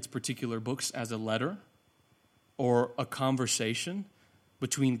and its particular books as a letter or a conversation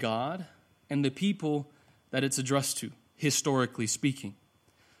between God and the people that it's addressed to, historically speaking.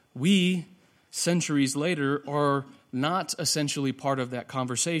 We, centuries later, are not essentially part of that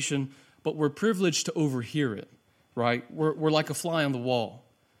conversation, but we're privileged to overhear it, right? We're like a fly on the wall,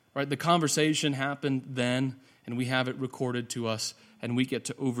 right? The conversation happened then, and we have it recorded to us, and we get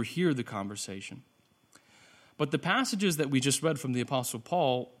to overhear the conversation. But the passages that we just read from the Apostle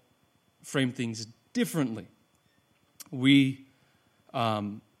Paul frame things differently. We are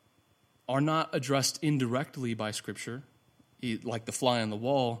not addressed indirectly by Scripture, like the fly on the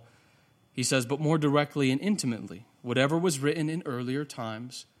wall. He says, but more directly and intimately. Whatever was written in earlier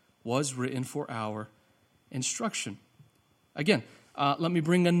times was written for our instruction. Again, let me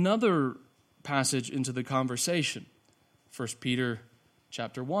bring another passage into the conversation. 1 Peter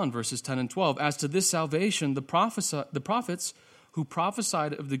chapter 1, verses 10 and 12. As to this salvation, the prophets who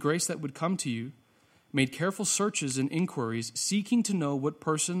prophesied of the grace that would come to you made careful searches and inquiries, seeking to know what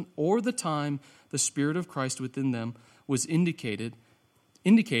person or the time the Spirit of Christ within them was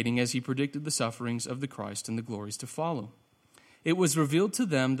indicating as he predicted the sufferings of the Christ and the glories to follow. It was revealed to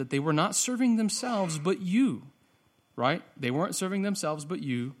them that they were not serving themselves but you, right? They weren't serving themselves but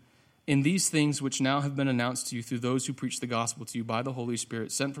you in these things which now have been announced to you through those who preach the gospel to you by the Holy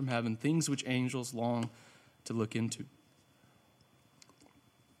Spirit sent from heaven, things which angels long to look into.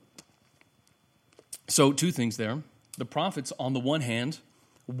 So, two things there. The prophets, on the one hand,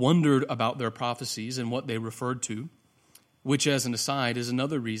 wondered about their prophecies and what they referred to. which, as an aside, is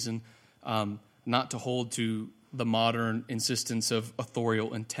another reason not to hold to the modern insistence of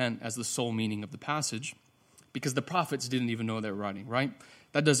authorial intent as the sole meaning of the passage, because the prophets didn't even know they were writing, right?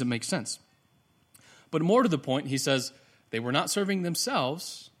 That doesn't make sense. But more to the point, he says they were not serving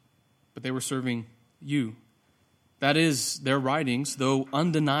themselves, but they were serving you. That is, their writings, though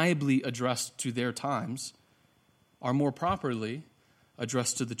undeniably addressed to their times, are more properly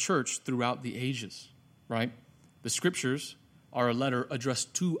addressed to the church throughout the ages, right? The scriptures are a letter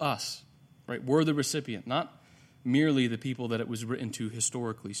addressed to us, right? We're the recipient, not merely the people that it was written to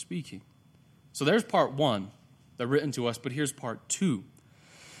historically speaking. So there's part one, they're written to us, but here's part two.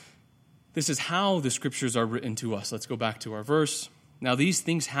 This is how the scriptures are written to us. Let's go back to our verse. Now these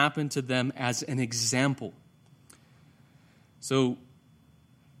things happen to them as an example. So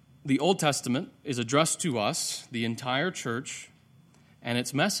the Old Testament is addressed to us, the entire church, and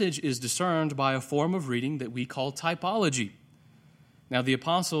its message is discerned by a form of reading that we call typology. Now the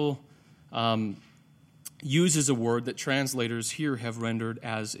apostle uses a word that translators here have rendered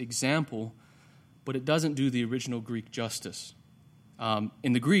as example, but it doesn't do the original Greek justice.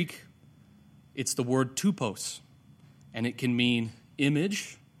 In the Greek, it's the word tupos, and it can mean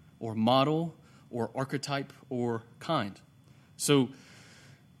image or model or archetype or kind. So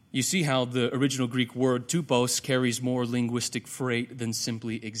you see how the original Greek word tupos carries more linguistic freight than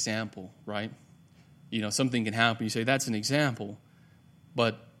simply example, right? You know, something can happen, you say, that's an example,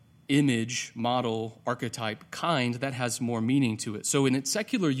 but image, model, archetype, kind, that has more meaning to it. So in its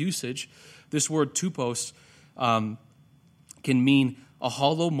secular usage, this word tupos can mean a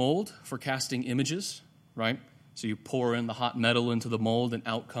hollow mold for casting images, right? So you pour in the hot metal into the mold, and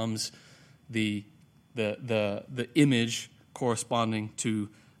out comes the image corresponding to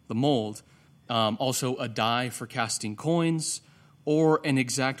the mold. Also a die for casting coins, or an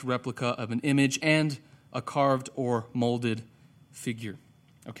exact replica of an image, and a carved or molded figure.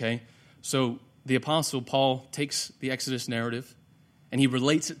 Okay? So the Apostle Paul takes the Exodus narrative, and he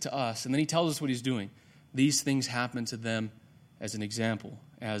relates it to us, and then he tells us what he's doing. These things happen to them as an example,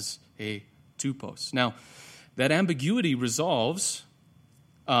 as a tupos. Now, that ambiguity resolves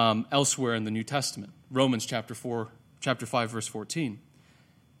elsewhere in the New Testament. Romans chapter 5, verse 14.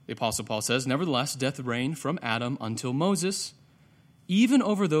 The Apostle Paul says, "Nevertheless, death reigned from Adam until Moses, even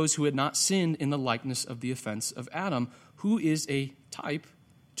over those who had not sinned in the likeness of the offense of Adam, who is a type,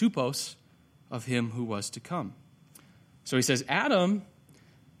 tupos, of him who was to come." So he says, Adam,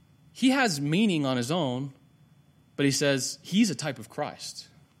 he has meaning on his own, but he says he's a type of Christ.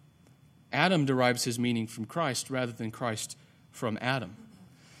 Adam derives his meaning from Christ rather than Christ from Adam.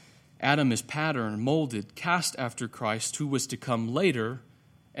 Adam is patterned, molded, cast after Christ, who was to come later,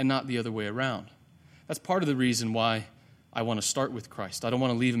 and not the other way around. That's part of the reason why I want to start with Christ. I don't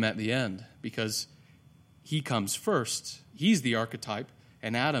want to leave him at the end, because he comes first. He's the archetype,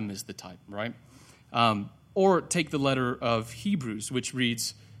 and Adam is the type, right? Or take the letter of Hebrews, which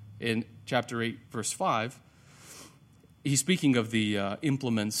reads in chapter 8, verse 5. He's speaking of the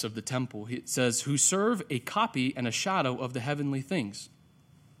implements of the temple. It says, "Who serve a copy and a shadow of the heavenly things.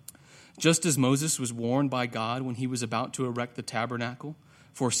 Just as Moses was warned by God when he was about to erect the tabernacle.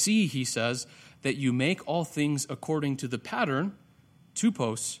 For see, he says, that you make all things according to the pattern,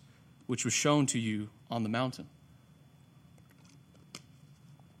 tupos, which was shown to you on the mountain."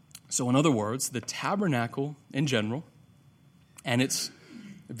 So in other words, the tabernacle in general and its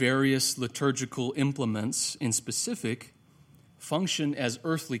various liturgical implements in specific function as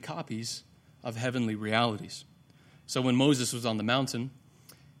earthly copies of heavenly realities. So when Moses was on the mountain,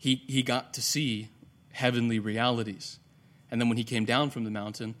 he got to see heavenly realities. And then when he came down from the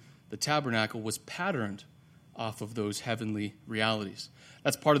mountain, the tabernacle was patterned off of those heavenly realities.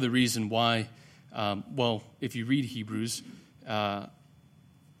 That's part of the reason why, if you read Hebrews,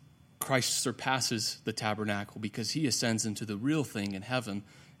 Christ surpasses the tabernacle because he ascends into the real thing in heaven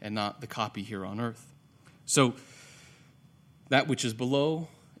and not the copy here on earth. So that which is below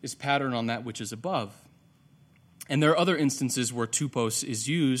is patterned on that which is above. And there are other instances where tupos is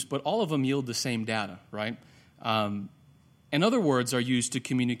used, but all of them yield the same data, right? And other words are used to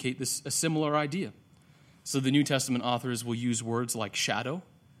communicate a similar idea. So the New Testament authors will use words like shadow,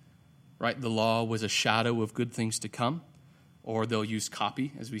 right? The law was a shadow of good things to come. Or they'll use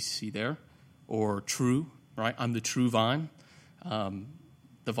copy, as we see there, or true, right? I'm the true vine.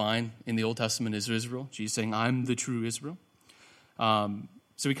 The vine in the Old Testament is Israel. Jesus saying, I'm the true Israel.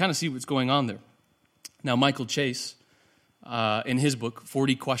 So we kind of see what's going on there. Now, Michael Chase, in his book,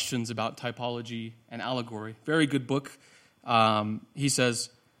 40 Questions About Typology and Allegory, very good book, he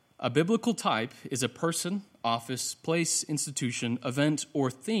says, a biblical type is a person, office, place, institution, event, or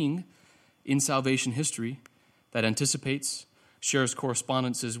thing in salvation history that anticipates, shares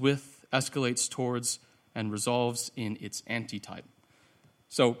correspondences with, escalates towards, and resolves in its antitype.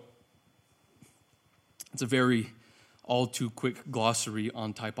 So, it's a very all too quick glossary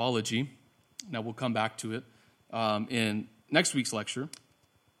on typology. Now, we'll come back to it in next week's lecture.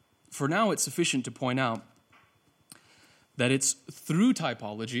 For now, it's sufficient to point out that it's through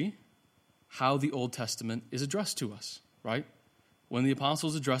typology how the Old Testament is addressed to us, right? When the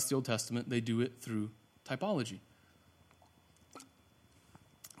apostles address the Old Testament, they do it through typology.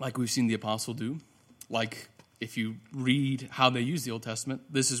 Like we've seen the apostle do. Like if you read how they use the Old Testament,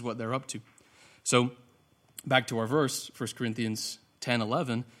 this is what they're up to. So back to our verse, 1 Corinthians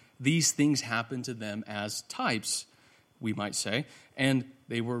 10:11, these things happen to them as types, we might say, and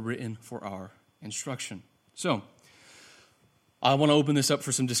they were written for our instruction. So I want to open this up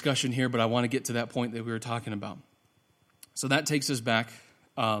for some discussion here, but I want to get to that point that we were talking about. So that takes us back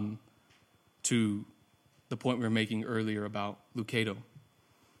to the point we were making earlier about Lucado.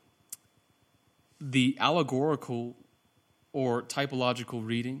 The allegorical or typological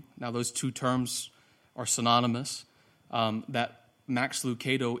reading, now those two terms are synonymous, that Max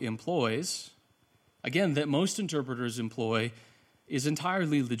Lucado employs, again, that most interpreters employ, is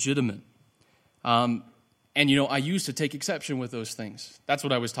entirely legitimate. And, I used to take exception with those things. That's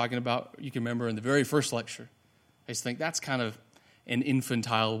what I was talking about, you can remember, in the very first lecture. I just think that's kind of an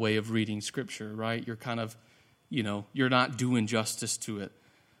infantile way of reading Scripture, right? You're kind of, you're not doing justice to it.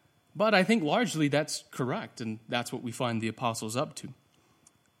 But I think largely that's correct, and that's what we find the apostles up to.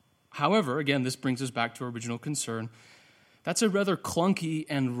 However, again, this brings us back to our original concern. That's a rather clunky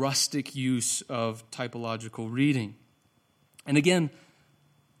and rustic use of typological reading. And again,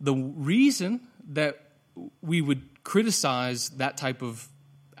 the reason that we would criticize that type of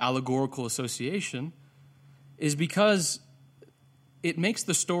allegorical association is because it makes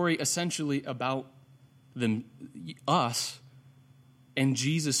the story essentially about us, and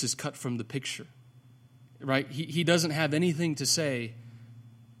Jesus is cut from the picture, right? He doesn't have anything to say.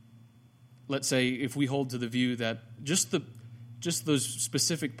 Let's say if we hold to the view that just those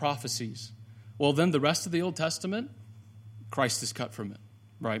specific prophecies, well, then the rest of the Old Testament, Christ is cut from it,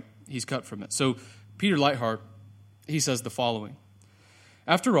 right? He's cut from it. So Peter Leithart, he says the following: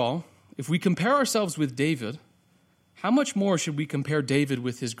 after all, if we compare ourselves with David, how much more should we compare David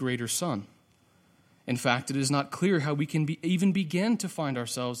with his greater son? In fact, it is not clear how we can even begin to find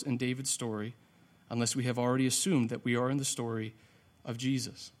ourselves in David's story unless we have already assumed that we are in the story of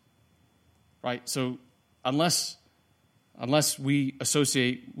Jesus. Right? So unless we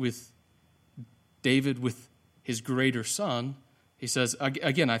associate with David with his greater son, he says,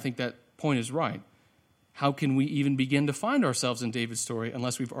 again, I think that point is right. How can we even begin to find ourselves in David's story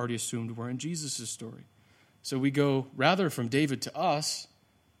unless we've already assumed we're in Jesus' story? So we go, rather from David to us,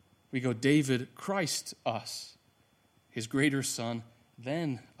 we go David, Christ, us, his greater son,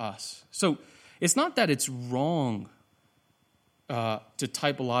 then us. So it's not that it's wrong to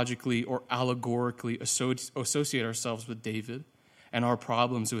typologically or allegorically associate ourselves with David and our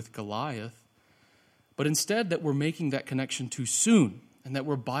problems with Goliath, but instead that we're making that connection too soon and that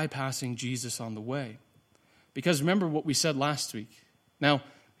we're bypassing Jesus on the way. Because remember what we said last week. Now,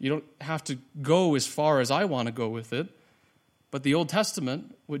 you don't have to go as far as I want to go with it, but the Old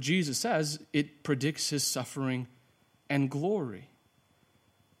Testament, what Jesus says, it predicts his suffering and glory.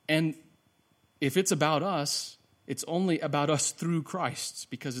 And if it's about us, it's only about us through Christ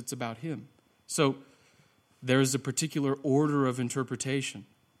because it's about him. So there's a particular order of interpretation.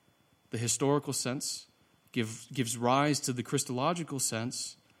 The historical sense gives rise to the Christological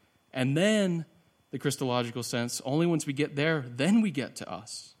sense, and then the Christological sense, only once we get there, then we get to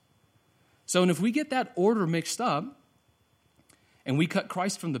us. So, and if we get that order mixed up, and we cut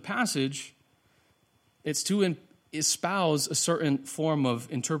Christ from the passage, it's to espouse a certain form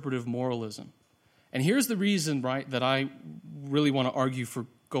of interpretive moralism. And here's the reason, right, that I really want to argue for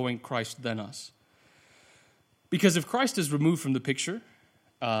going Christ then us. Because if Christ is removed from the picture,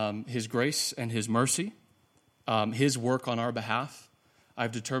 his grace and his mercy, his work on our behalf,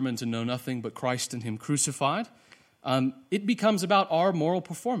 I've determined to know nothing but Christ and him crucified, it becomes about our moral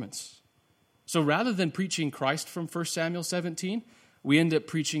performance. So rather than preaching Christ from 1 Samuel 17, we end up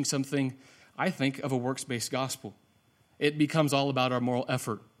preaching something, I think, of a works-based gospel. It becomes all about our moral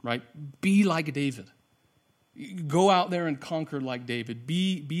effort, right? Be like David. Go out there and conquer like David.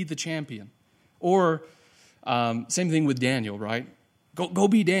 Be the champion. Or same thing with Daniel, right? Go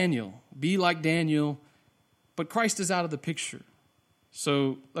be Daniel. Be like Daniel. But Christ is out of the picture.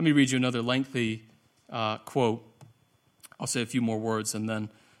 So let me read you another lengthy quote. I'll say a few more words and then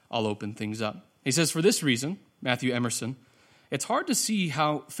I'll open things up. He says, for this reason, Matthew Emerson, it's hard to see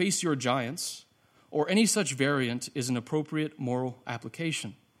how Face Your Giants or any such variant is an appropriate moral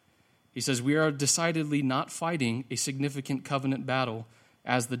application. He says, we are decidedly not fighting a significant covenant battle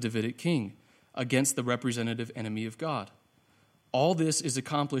as the Davidic king against the representative enemy of God. All this is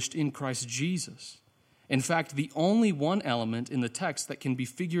accomplished in Christ Jesus. In fact, the only one element in the text that can be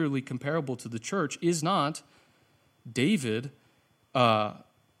figuratively comparable to the church is not David, but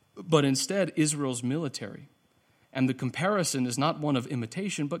instead Israel's military. And the comparison is not one of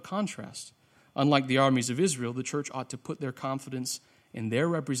imitation, but contrast. Unlike the armies of Israel, the church ought to put their confidence in their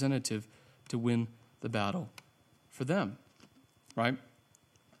representative to win the battle for them, right?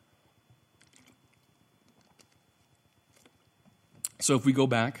 So if we go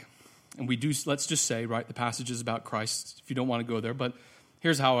back, and we do, let's just say, right, the passage is about Christ, if you don't want to go there, but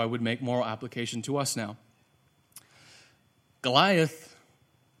here's how I would make moral application to us now. Goliath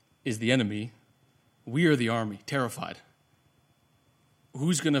is the enemy. We are the army, terrified.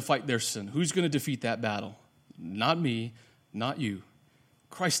 Who's going to fight their sin? Who's going to defeat that battle? Not me, not you.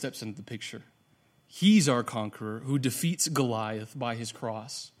 Christ steps into the picture. He's our conqueror who defeats Goliath by his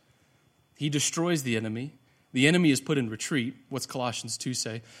cross. He destroys the enemy. The enemy is put in retreat. What's Colossians 2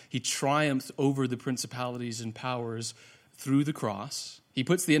 say? He triumphs over the principalities and powers through the cross. He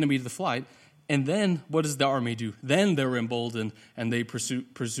puts the enemy to the flight. And then what does the army do? Then they're emboldened and they pursue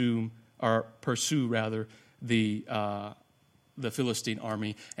the Philistine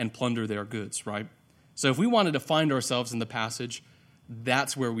army and plunder their goods, right? So if we wanted to find ourselves in the passage,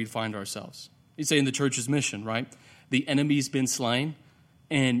 that's where we'd find ourselves. You say in the church's mission, right? The enemy's been slain,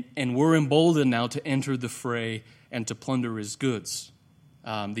 and we're emboldened now to enter the fray and to plunder his goods,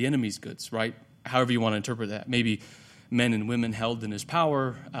 the enemy's goods, right? However you want to interpret that. Maybe men and women held in his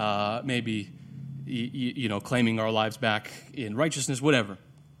power, maybe claiming our lives back in righteousness, whatever.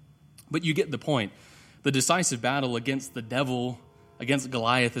 But you get the point. The decisive battle against the devil, against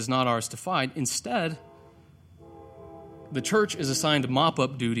Goliath, is not ours to fight. Instead, the church is assigned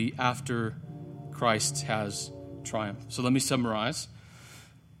mop-up duty after Christ has triumphed. So let me summarize.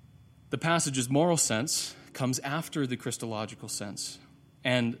 The passage's moral sense comes after the Christological sense.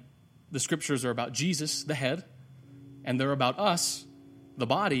 And the scriptures are about Jesus, the head, and they're about us, the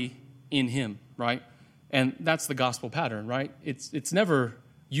body, in him, right? And that's the gospel pattern, right? It's never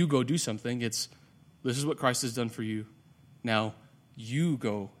you go do something. It's this is what Christ has done for you. Now you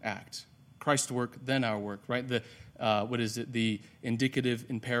go act. Christ's work, then our work, right? The indicative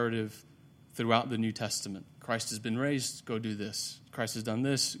imperative throughout the New Testament. Christ has been raised, go do this. Christ has done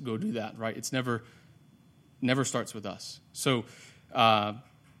this, go do that, right? It's never starts with us. So that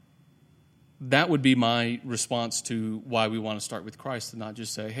would be my response to why we want to start with Christ and not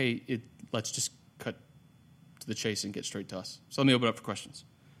just say, hey, let's just cut to the chase and get straight to us. So let me open up for questions.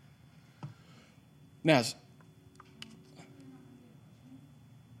 Naz.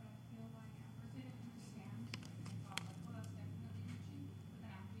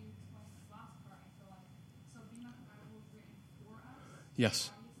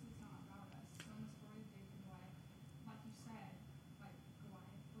 Yes.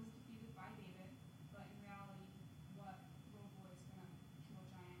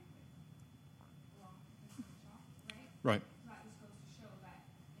 Right. That just goes to show that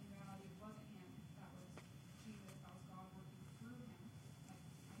in reality it wasn't him, that was Jesus, that was God working through him.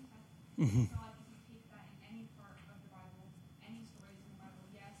 Mm-hmm. So like if you take that in any part of the Bible, any stories in the Bible,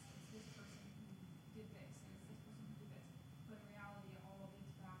 yes, it's this person who did this, and it's this person who did this. But in reality it all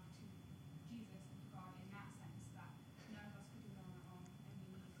leads back to Jesus and to God in that sense, that none of us could do it on our own, and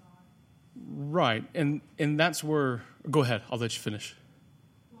we need God. Right. And that's where go ahead, I'll let you finish.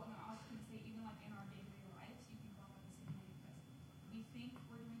 Well, no, I was going to say, even like in our day-to-day lives, you can go about the same way because we think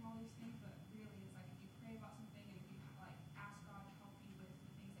we're doing all these things, but really it's like if you pray about something and if you like ask God to help you with the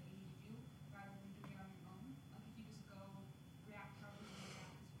things that you need to do, rather than doing it on your own. Like if you just go react however you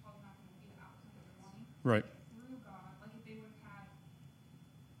react, it's probably not going to be the outcome that you're wanting. Right. Through God, like if they would have had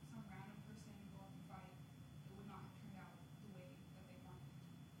some random person go up and fight, it would not have turned out the way that they wanted.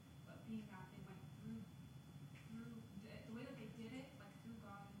 But being that they went through the way that they did it, like through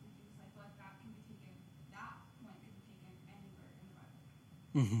God and through Jesus, I feel like that can be taken, that point can be taken anywhere in the Bible.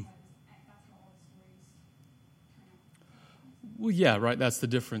 Mm-hmm. That's how all the stories turn out. Well, yeah, right. That's the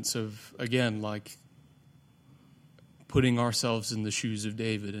difference of, again, like putting ourselves in the shoes of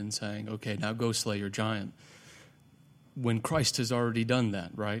David and saying, okay, now go slay your giant. When Christ has already done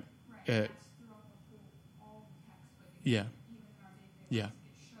that, right? Right. That's throughout all the text, but Yeah. even in our day-to-day Yeah. lives,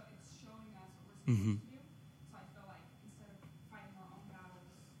 it's showing us what we're supposed Mm-hmm. to do. So I feel like instead of fighting our own battles,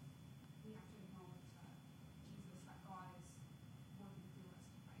 we have to acknowledge that Jesus, that God is working through us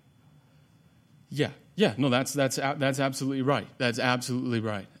to fight our battles. Yeah. Yeah, no, that's absolutely right. That's absolutely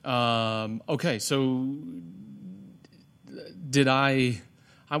right. Okay, so did I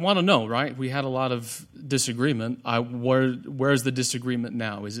want to know, right? We had a lot of disagreement. Where's the disagreement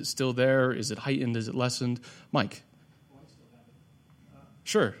now? Is it still there? Is it heightened? Is it lessened? Mike? Well, I still have it.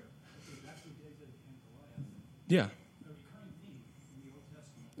 Sure. Okay, back to David and Goliath. Yeah. A recurring theme in the Old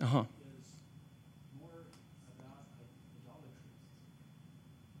Testament Uh-huh. is more about idolatry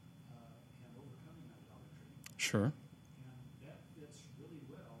and overcoming idolatry. Sure. And that fits really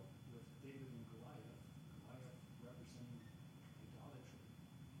well with David and Goliath, Goliath representing idolatry.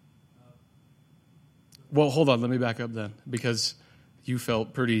 Well, hold on. Let me back up then, because you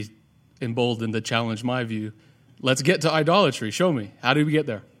felt pretty emboldened to challenge my view. Let's get to idolatry. Show me. How did we get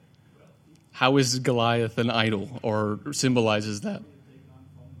there? How is Goliath an idol or symbolizes that?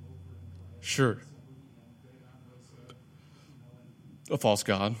 Sure. A false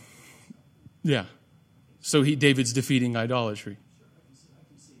god. Yeah. So David's defeating idolatry.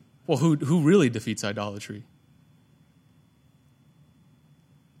 Well, who really defeats idolatry?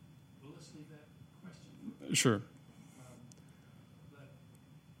 Well, let's leave that question. Sure. But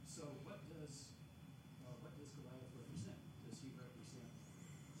so what does Goliath represent? Does he represent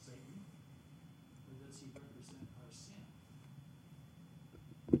Satan, or does he represent our sin?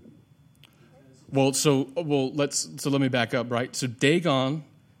 Because Let me back up, right? So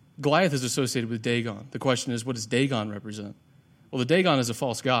Goliath is associated with Dagon. The question is, what does Dagon represent? Well, the Dagon is a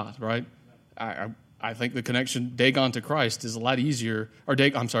false god, right? I think the connection Dagon to Christ is a lot easier, or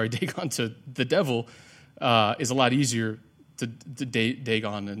Dagon to the devil is a lot easier to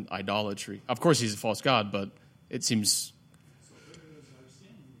Dagon and idolatry. Of course, he's a false god, but it seems. so where is our sin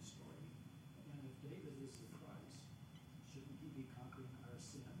in the story? And if David is the Christ, shouldn't he be conquering our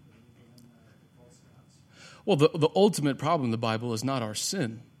sin rather than the false gods? Well, the ultimate problem in the Bible is not our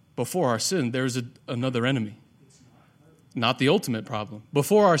sin. Before our sin, there's another enemy. It's Not the ultimate problem.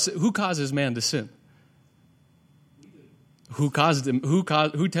 Before our sin, who causes man to sin? we do. Who caused him? Who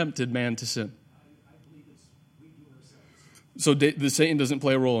tempted man to sin? I believe it's we do ourselves. So the Satan doesn't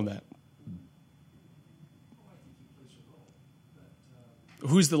play a role in that. Oh, I think he plays a role. But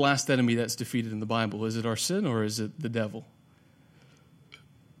Who's the last enemy that's defeated in the Bible? Is it our sin or is it the devil?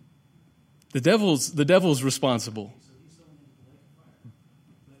 The devil's responsible. so he's thrown into the lake of fire.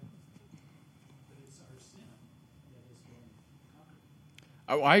 But it's our sin that has been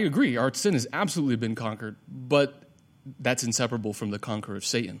conquered. I agree. Our sin has absolutely been conquered, but that's inseparable from the conqueror of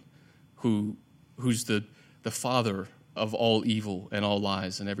Satan, who's the father of all evil and all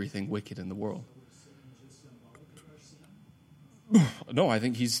lies and everything wicked in the world. So is Satan just symbolic of our sin? No, I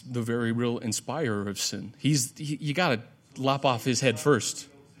think he's the very real inspirer of sin. You got to lop off his head first.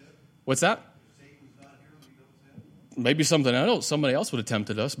 What's that? Maybe somebody else would have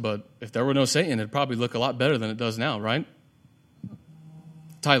tempted us, but if there were no Satan, it'd probably look a lot better than it does now, right?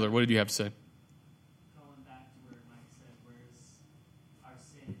 Tyler, what did you have to say? Going back to where Mike said, where's our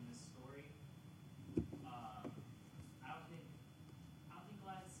sin in this story? I don't think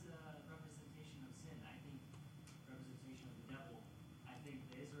Goliath's a representation of sin. I think representation of the devil. I think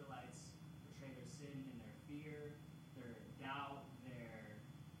the Israelites portray their sin in their fear, their doubt,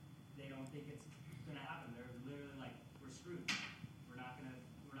 they don't think it's gonna happen. They're literally like, we're screwed. We're not gonna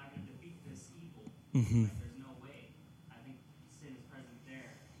defeat this evil. Mm-hmm. Like, there's no way. I think sin is present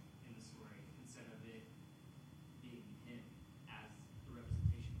there in the story instead of it being him as the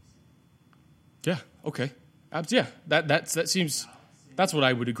representation of sin. Yeah. Okay. Yeah. That seems. That's what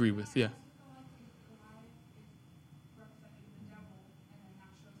I would agree with. Yeah. I think Goliath is representing the devil, and then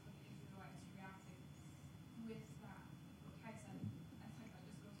that shows that the Israelites reacted with that. What Kai said, I think that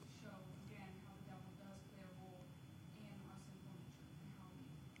just goes to show again how the devil does play a role in our sinful nature and how we.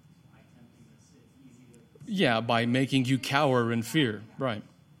 By tempting us, it's easy to. Yeah. By making you cower in fear, right?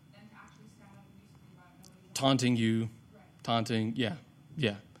 And to actually stand up and do something about it. Nobody Taunting you, Right. taunting. Yeah.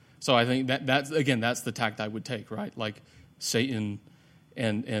 Yeah. So I think that's the tact I would take, right? Like Satan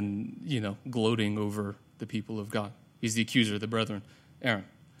and gloating over the people of God. He's the accuser of the brethren. Aaron.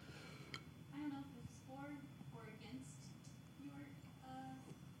 I don't know if it's for or against your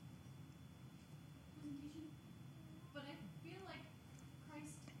presentation, but I feel like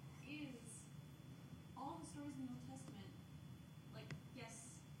Christ is all the stories in the Old Testament. Like,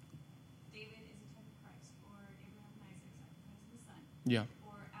 yes, David is a type of Christ, or Abraham and Isaac sacrificed his son, Yeah.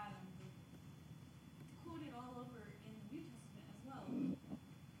 or Adam, quoted all over in the New Testament as well.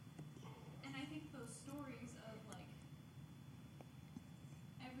 And I think those stories of like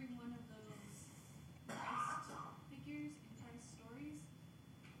every one of those Christ figures in Christ stories,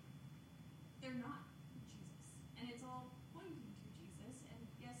 they're not Jesus. And it's all pointing to Jesus. And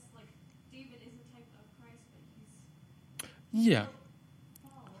yes, like David is a type of Yeah.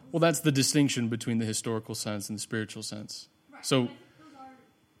 falls. Well, that's the distinction between the historical sense and the spiritual sense. Right. So I think those are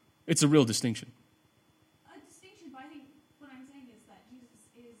it's a real distinction. a distinction, but I think what I'm saying is that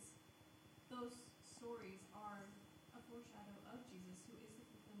those stories are a foreshadow of Jesus, who is the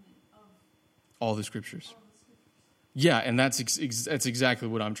fulfillment of All the scriptures. all the scriptures. Yeah, and that's exactly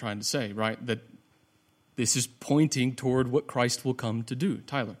what I'm trying to say, right? That this is pointing toward what Christ will come to do.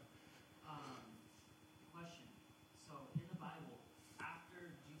 Tyler. Question. So in the Bible,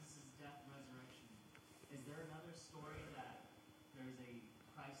 after Jesus' death and resurrection, is there another story that there's a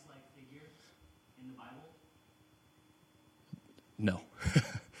Christ-like figure in the Bible? No.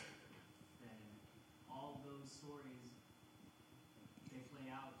 Then all those stories, they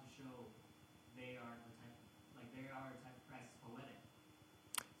play out to show they are the type, they are a type of Christ poetic.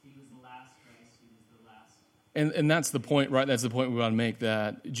 He was the last Christ. He was the last. And that's the point, right? That's the point we want to make,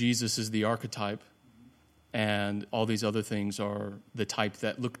 that Jesus is the archetype, and all these other things are the type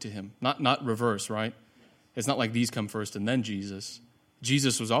that look to him. Not reverse, right? It's not like these come first and then Jesus.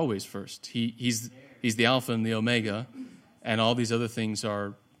 Jesus was always first. He's the Alpha and the Omega, and all these other things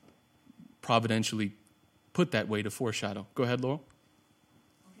are providentially put that way to foreshadow. Go ahead, Laurel.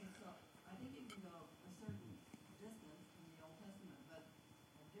 Okay, so I think you can go a certain distance in the Old Testament, but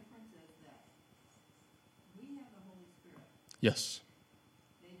the difference is that we have the Holy Spirit. Yes.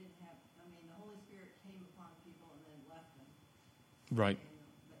 They didn't have, the Holy Spirit came upon people and then left them. Right.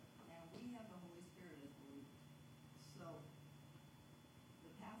 And we have the Holy Spirit as believers. So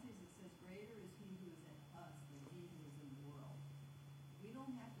the passage that says, "Greater is he who is in us than he who is in the world." We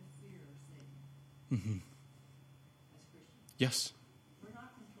don't have to fear Satan Mm-hmm. as Christians. Yes. We're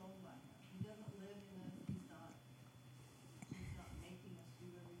not controlled by him. He doesn't live in us. He's not making us do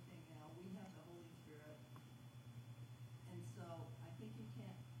everything now. We have the Holy Spirit. And so I think you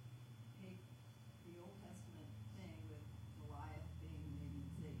can't take the Old Testament thing with Goliath being maybe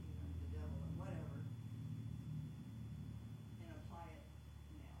Satan or the devil or whatever and apply it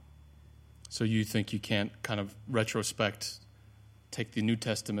now. So you think you can't kind of retrospect, take the New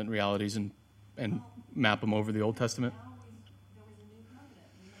Testament realities and map them over the Old Testament? Now there was a new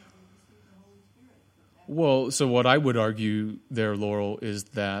covenant. We received the Holy Spirit. Well, so what I would argue there, Laurel, is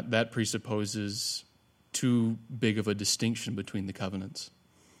that presupposes too big of a distinction between the covenants.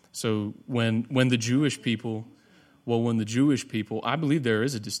 So when the Jewish people, I believe there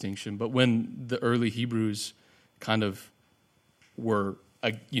is a distinction, but when the early Hebrews kind of were,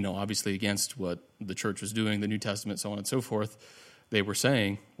 obviously against what the church was doing, the New Testament, so on and so forth, they were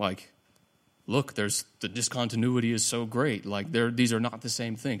saying, look, there's the discontinuity is so great. These are not the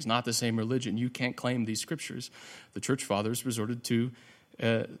same things, not the same religion. You can't claim these scriptures. The church fathers resorted to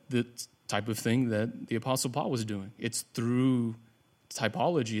the type of thing that the Apostle Paul was doing. It's through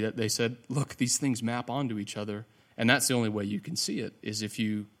typology that they said, look, these things map onto each other. And that's the only way you can see it, is if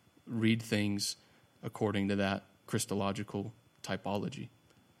you read things according to that Christological typology.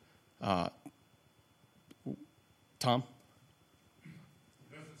 Tom?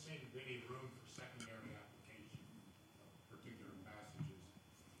 There doesn't seem to be any room for secondary application of particular passages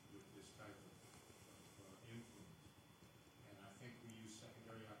with this type of influence. And I think we use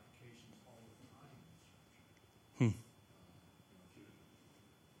secondary applications all the time in Scripture.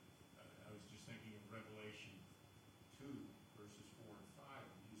 I was just thinking of Revelation 2, verses 4 and 5.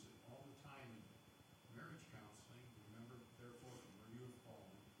 We use it all the time in marriage counseling. Remember, therefore, from where you have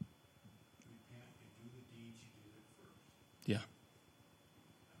fallen, repent and do the deeds you did at first. Yeah.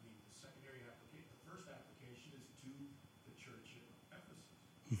 The secondary application, the first application is to the church at Ephesus.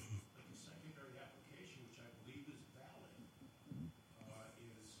 But the secondary application, which I believe is valid,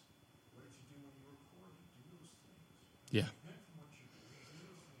 is what did you do when you were courting? Do those things. Yeah. Repent from what you're doing. Do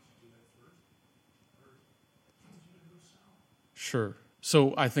those things you did at first, or things you do south. Sure.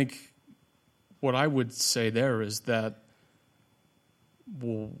 So I think what I would say there is that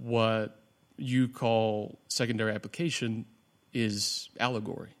what you call secondary application is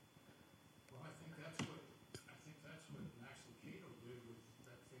allegory. Well, I think that's what Max Lucado did with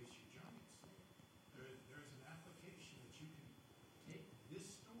that Face Your Giants thing. There's an application that you can take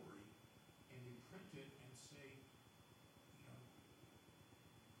this story and imprint it and say,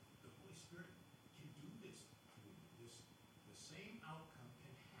 the Holy Spirit can do this to me. The same outcome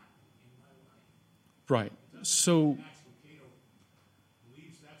can happen in my life. Right. It doesn't So mean Max Lucado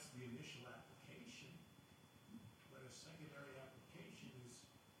believes that's the initial application, but a secondary application is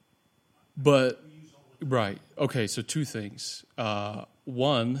but we use all the time. right. Okay, so two things.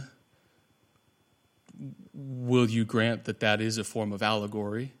 One, will you grant that is a form of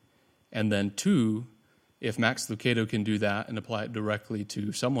allegory? And then two, if Max Lucado can do that and apply it directly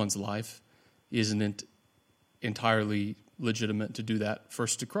to someone's life, isn't it entirely legitimate to do that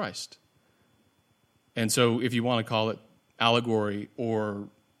first to Christ. And so if you want to call it allegory or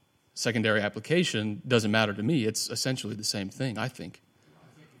secondary application, doesn't matter to me. It's essentially the same thing, I think.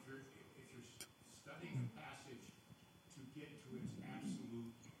 I think if you're studying a passage to get to its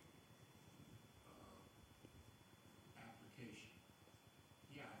absolute application,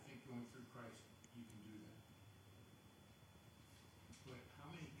 yeah, I think going through Christ, you can do that. But how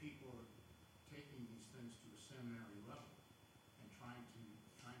many people are taking these things to a seminary level and trying to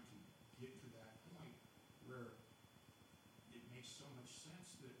get to that point where it makes so much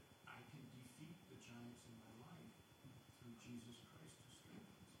sense that I can defeat the giants in my life through Jesus Christ who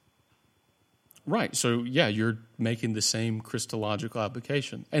strengthens me. Right. So yeah, you're making the same Christological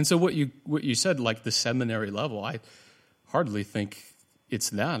application. And so what you said, like the seminary level, I hardly think it's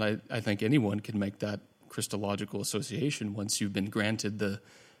that. I think anyone can make that Christological association once you've been granted the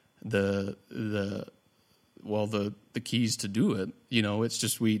keys to do it. You know, it's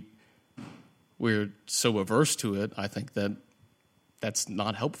just we're so averse to it. I think that's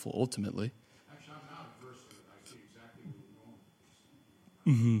not helpful ultimately. Actually, I'm not averse to it. I see exactly where you're going with this.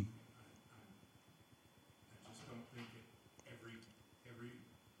 I just don't think that every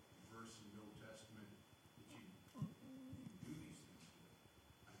verse in the Old Testament that you do these things with.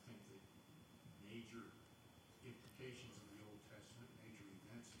 I think that major implications of the Old Testament, major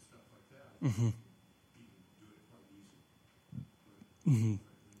events and stuff like that, I think you can do it quite easily. But when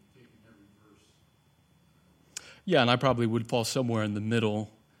you're taking every verse, Yeah, and I probably would fall somewhere in the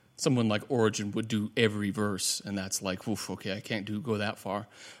middle. Someone like Origen would do every verse, and that's like, oof, okay, I can't go that far.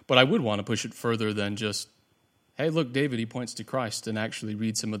 But I would want to push it further than just, hey, look, David, he points to Christ, and actually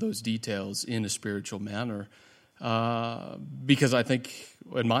read some of those details in a spiritual manner, because I think,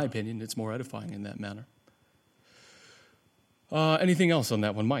 in my opinion, it's more edifying in that manner. Anything else on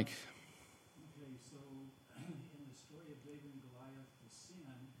that one, Mike? Okay, so in the story of David and Goliath, the sin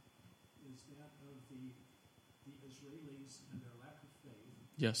is that of the Israelis and their lack of faith.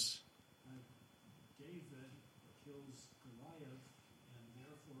 Yes. David kills Goliath and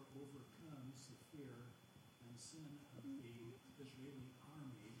therefore overcomes the fear and sin of the Israeli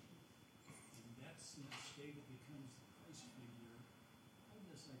army. In that sense, David becomes the Christ figure. I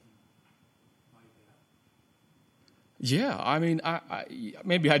guess I can buy that. Yeah, I mean, I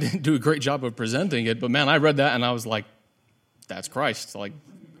maybe I didn't do a great job of presenting it, but man, I read that and I was like, that's Christ. Like,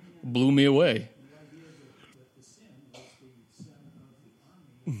 blew me away. The idea that the sin was the sin of the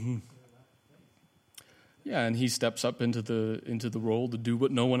army was their lack of faith. Yeah, and he steps up into the role to do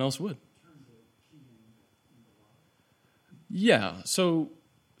what no one else would. Turn the key in the lock. Yeah, so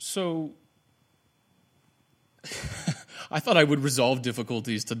I thought I would resolve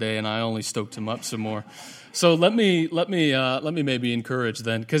difficulties today, and I only stoked him up some more. So let me maybe encourage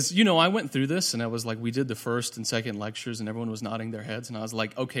then, because I went through this and I was like, we did the first and second lectures, and everyone was nodding their heads, and I was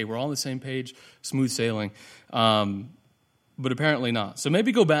like, okay, we're all on the same page, smooth sailing, but apparently not. So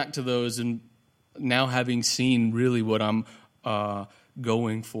maybe go back to those, and now having seen really what I'm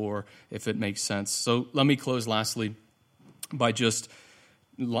going for, if it makes sense. So let me close lastly by just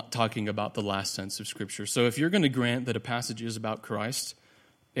talking about the last sense of Scripture. So if you're going to grant that a passage is about Christ,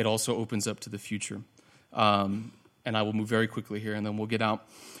 it also opens up to the future. And I will move very quickly here, and then we'll get out.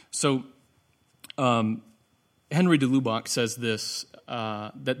 So Henry de Lubac says this,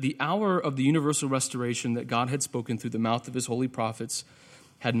 that the hour of the universal restoration that God had spoken through the mouth of his holy prophets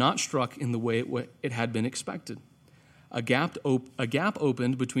had not struck in the way it had been expected. A gap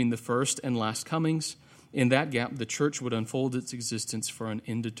opened between the first and last comings. In that gap, the church would unfold its existence for an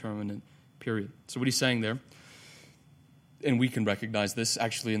indeterminate period. So what he's saying there, and we can recognize this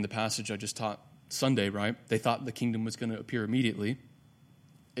actually in the passage I just taught Sunday, right? They thought the kingdom was going to appear immediately.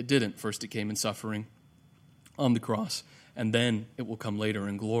 It didn't. First it came in suffering on the cross, and then it will come later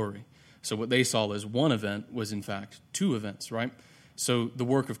in glory. So what they saw as one event was in fact two events, right? So the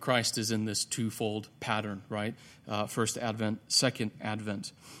work of Christ is in this twofold pattern, right? First Advent, second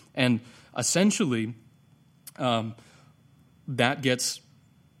Advent. And essentially, that gets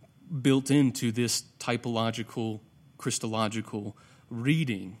built into this typological, Christological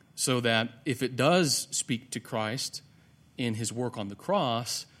reading, so that if it does speak to Christ in his work on the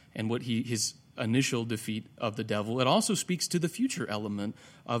cross and what his initial defeat of the devil, it also speaks to the future element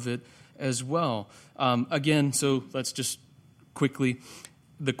of it as well. Again, so let's just quickly,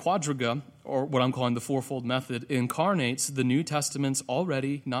 the quadriga, or what I'm calling the fourfold method, incarnates the New Testament's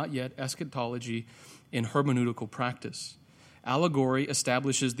already, not yet, eschatology in hermeneutical practice. Allegory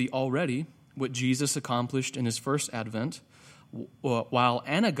establishes the already, what Jesus accomplished in his first advent, while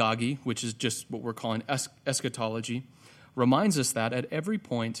anagogy, which is just what we're calling eschatology, reminds us that at every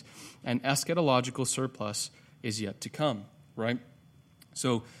point an eschatological surplus is yet to come. right?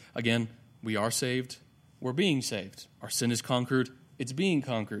 So, again, we are saved. We're being saved. Our sin is conquered. It's being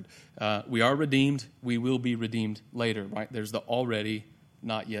conquered. We are redeemed. We will be redeemed later, right? There's the already,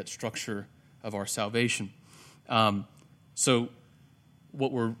 not yet structure of our salvation. So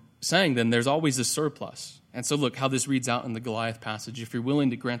what we're saying then, there's always a surplus. And so look how this reads out in the Goliath passage. If you're willing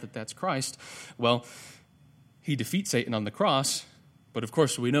to grant that that's Christ, well, he defeats Satan on the cross, but of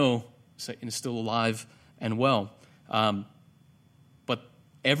course we know Satan is still alive and well. But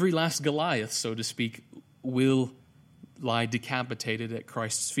every last Goliath, so to speak, will lie decapitated at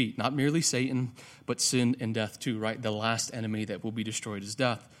Christ's feet. Not merely Satan, but sin and death too, right? The last enemy that will be destroyed is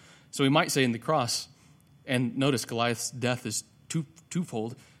death. So we might say in the cross, and notice Goliath's death is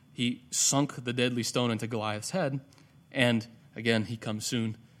twofold. He sunk the deadly stone into Goliath's head, and again, he comes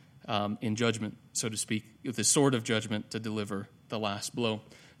soon in judgment, so to speak, with the sword of judgment to deliver the last blow.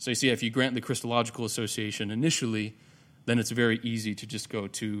 So you see, if you grant the Christological association initially, then it's very easy to just go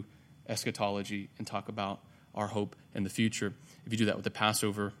to eschatology and talk about our hope in the future. If you do that with the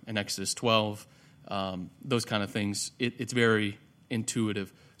Passover in Exodus 12, those kind of things, it's very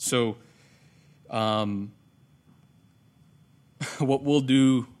intuitive. So what we'll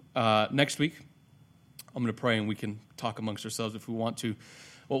do next week, I'm going to pray and we can talk amongst ourselves if we want to.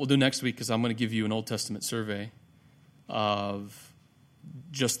 What we'll do next week is I'm going to give you an Old Testament survey of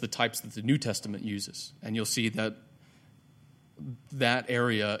just the types that the New Testament uses. And you'll see that that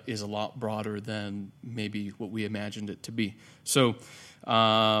area is a lot broader than maybe what we imagined it to be. So,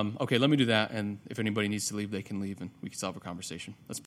 okay, let me do that. And if anybody needs to leave, they can leave and we can solve a conversation. Let's